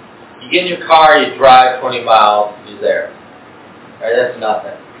 You get in your car, you drive 20 miles, you're there. Right, that's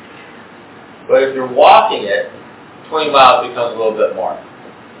nothing. But if you're walking it, 20 miles becomes a little bit more.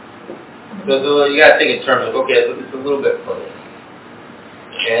 So you got to think in terms of, okay, so it's a little bit further.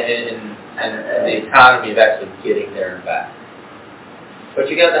 And the economy of actually getting there and back. But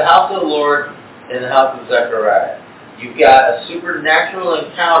you got the house of the Lord and the house of Zechariah. You've got a supernatural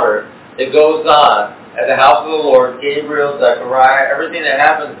encounter that goes on at the house of the Lord, Gabriel, Zechariah, everything that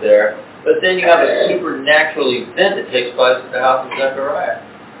happens there. But then you have a supernatural event that takes place at the house of Zechariah.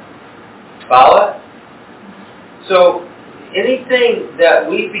 Follow it? So anything that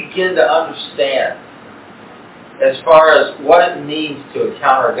we begin to understand as far as what it means to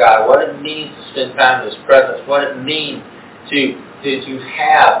encounter God, what it means to spend time in His presence, what it means to to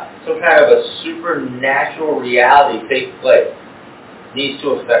have some kind of a supernatural reality take place needs to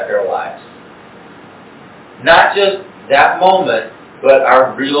affect our lives. Not just that moment, but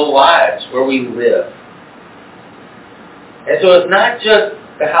our real lives, where we live. And so it's not just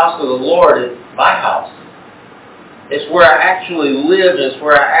the house of the Lord, it's my house. It's where I actually live, and it's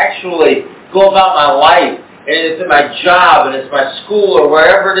where I actually go about my life, and it's in my job, and it's my school, or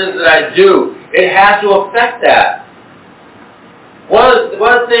wherever it is that I do. It has to affect that. One of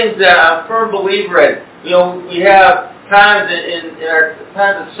the things that I'm a firm believer in, we have times in our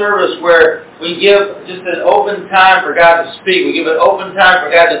times of service where we give just an open time for God to speak. We give an open time for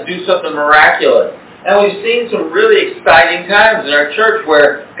God to do something miraculous. And we've seen some really exciting times in our church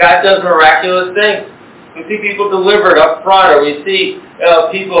where God does miraculous things. We see people delivered up front, or we see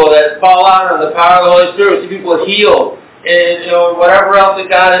people that fall out under the power of the Holy Spirit. We see people healed, and whatever else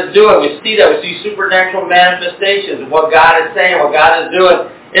that God is doing. We see that. We see supernatural manifestations of what God is saying, what God is doing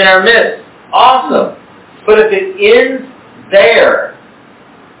in our midst. Awesome. But if it ends there,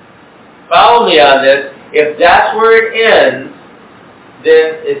 follow me on this, if that's where it ends,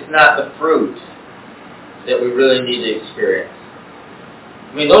 then it's not the fruit that we really need to experience.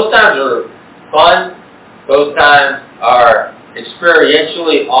 I mean, those times are fun. Those times are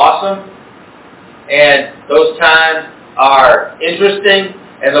experientially awesome. And those times are interesting.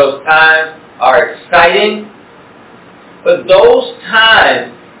 And those times are exciting. But those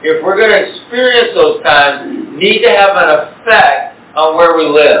times, if we're going to experience those times, need to have an effect on where we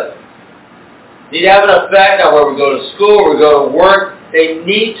live. Need to have an effect on where we go to school, where we go to work. They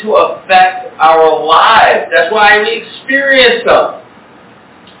need to affect our lives. That's why we experience them.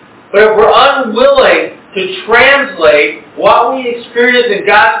 But if we're unwilling to translate what we experience in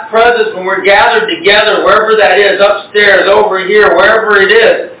God's presence when we're gathered together, wherever that is, upstairs, over here, wherever it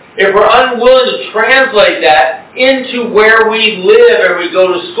is, if we're unwilling to translate that into where we live and we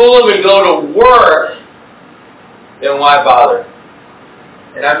go to school and we go to work, then why bother?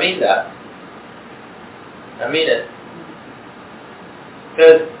 And I mean that. I mean it.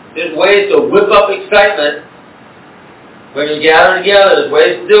 Because there's ways to whip up excitement when you gather together. There's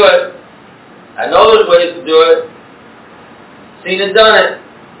ways to do it. I know there's ways to do it. Seen and done it.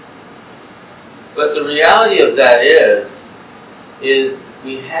 But the reality of that is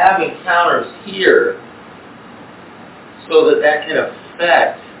we have encounters here so that can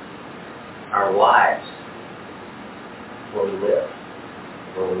affect our lives, where we live,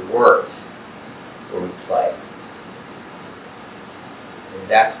 where we work, where we play. And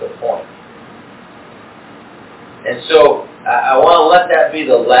that's the point. And so I want to let that be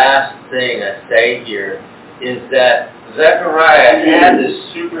the last thing I say here, is that Zechariah had this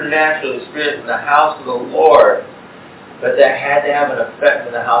supernatural experience in the house of the Lord, but that had to have an effect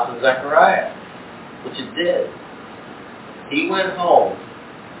in the house of Zechariah, which it did. He went home,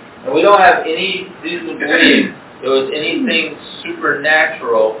 and we don't have any reason to believe there was anything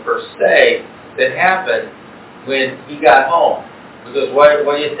supernatural per se that happened when he got home. Because what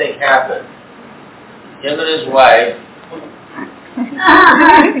do you think happened? Him and his wife,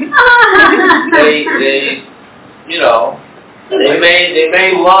 they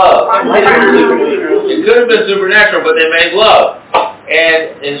made love. It could have been supernatural, but they made love.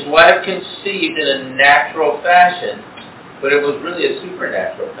 And his wife conceived in a natural fashion, but it was really a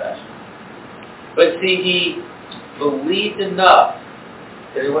supernatural fashion. But see, he believed enough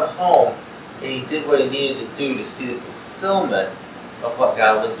that he went home and he did what he needed to do to see the fulfillment of what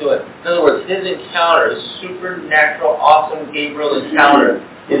God was doing. In other words, his encounter, his supernatural, awesome Gabriel encounter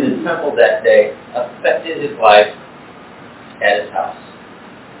in the temple that day affected his life at his house.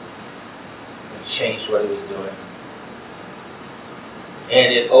 It changed what he was doing.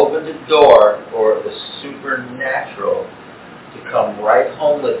 And it opened the door for the supernatural to come right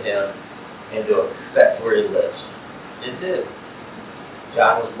home with him and to affect where he lives. It did.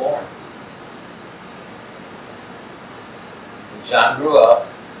 John was born. John grew up,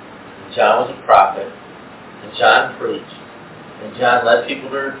 and John was a prophet, and John preached, and John led people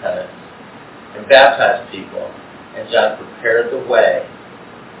to repentance, and baptized people, and John prepared the way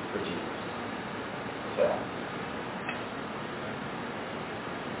for Jesus. So,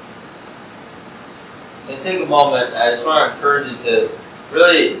 let's take a moment. I just want to encourage you to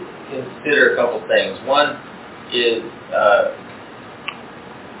really consider a couple things. One is, I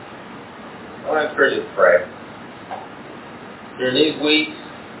want to encourage you to pray. During these weeks,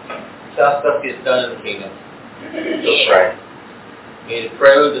 how stuff gets done in the kingdom. So pray. We need to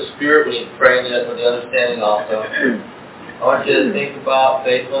pray with the Spirit. We need to pray with the understanding also. I want you to think about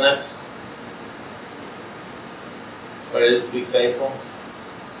faithfulness. What it is to be faithful.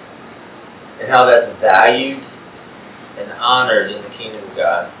 And how that's valued and honored in the kingdom of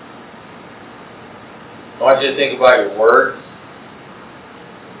God. I want you to think about your words.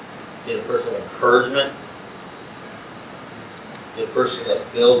 Be a person of encouragement. Be a person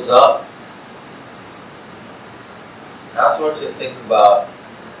that builds up. I also want you to think about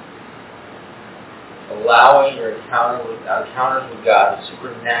allowing your encounters with God, the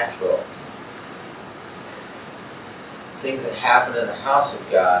supernatural, things that happen in the house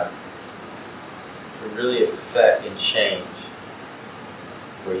of God, to really affect and change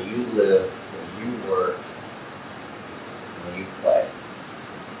where you live, where you work, and where you play.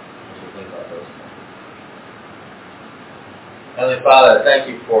 What do you think about those things? Heavenly Father, I thank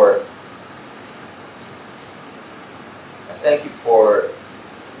you for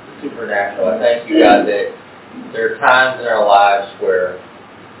the supernatural. I thank you, God, that there are times in our lives where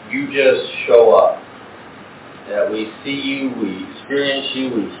you just show up. That we see you, we experience you,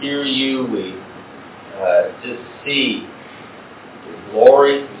 we hear you, we just see your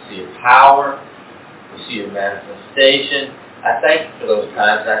glory, we see your power, we see your manifestation. I thank you for those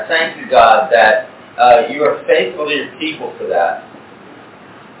times. And I thank you, God, that you are faithful to your people for that.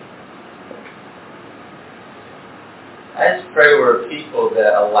 I just pray we're people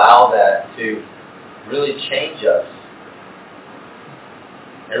that allow that to really change us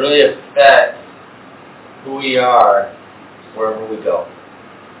and really affect who we are wherever we go,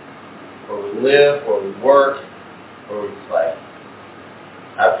 where we live, where we work, where we play.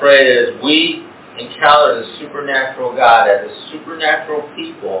 I pray that as we encounter the supernatural God, as a supernatural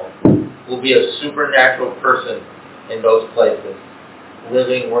people, we'll be a supernatural person in those places,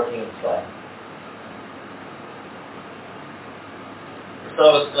 living, working, and playing. For some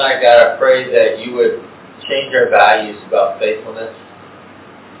of us tonight, God, I pray that you would change our values about faithfulness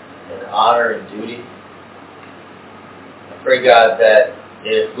and honor and duty. I pray, God, that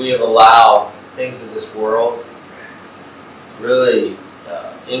if we have allowed things of this world really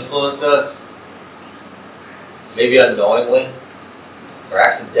influence us, maybe unknowingly or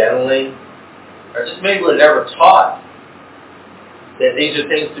accidentally, or just maybe we're never taught that these are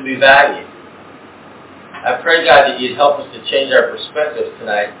things to be valued. I pray, God, that you'd help us to change our perspectives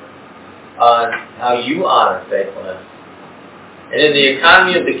tonight on how you honor faithfulness. And in the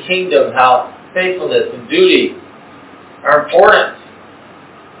economy of the kingdom, how faithfulness and duty are important.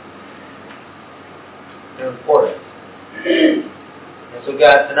 They're important. And so,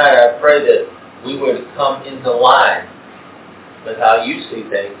 God, tonight I pray that we would come into line with how you see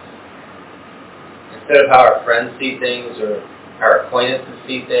things. Instead of how our friends see things, or how our acquaintances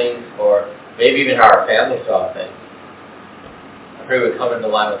see things, or maybe even how our family saw things. I pray we come into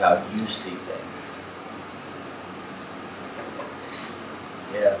line with how you see things.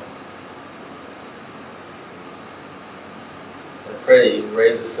 Yeah. I pray that you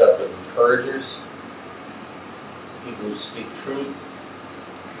raise us up as encouragers, people who speak truth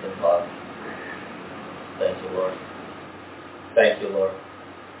in love. Thank you, Lord. Thank you, Lord.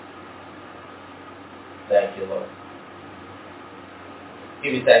 Thank you, Lord.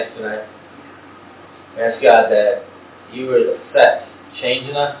 Give you thanks tonight. I ask God that you would affect change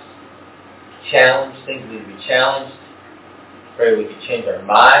in us, challenge things that need to be challenged. Pray we can change our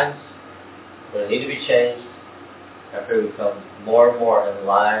minds where they need to be changed. I pray we come more and more in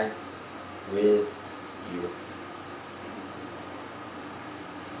line with you.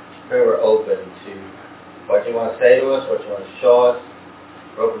 I pray we're open to what you want to say to us, what you want to show us.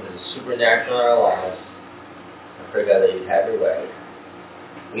 We're open to the supernatural in our lives. I pray, God, that you'd have your way.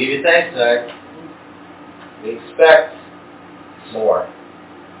 We give you thanks tonight. We expect more.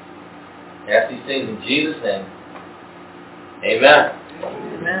 I ask these things in Jesus' name. Amen.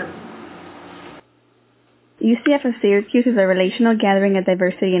 Amen. UCF of Syracuse is a relational gathering of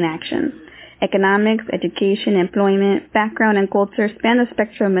diversity in action. Economics, education, employment, background, and culture span the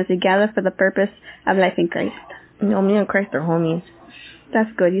spectrum as we gather for the purpose of life in Christ. You know, me and Christ are homies. That's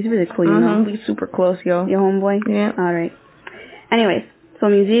good. He's really cool, you know. We super close, yo. Your homeboy? Yeah. All right. Anyways, so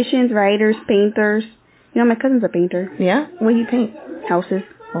musicians, writers, painters. You know, my cousin's a painter. Yeah? What do you paint? Houses.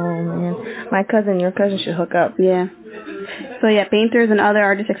 Oh, man. My cousin, your cousin should hook up. Yeah. So, yeah, painters and other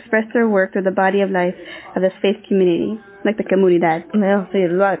artists express their work through the body of life of this faith community, like the comunidad. Yeah, so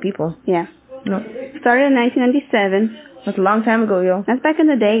there's a lot of people. Yeah. No. Started in 1997. That's a long time ago, yo. That's back in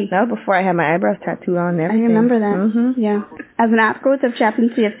the day. That was before I had my eyebrows tattooed on and everything. I remember that. Mm-hmm. Yeah. As an outgrowth of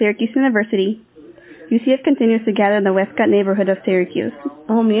chaplaincy of Syracuse University, UCF continues to gather in the Westcott neighborhood of Syracuse.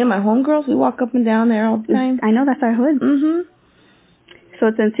 Oh, me and my homegirls, we walk up and down there all the time. I know, that's our hood. Mm-hmm. So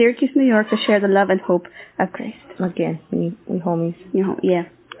it's in Syracuse, New York to share the love and hope of Christ. Again, we homies. You know, yeah.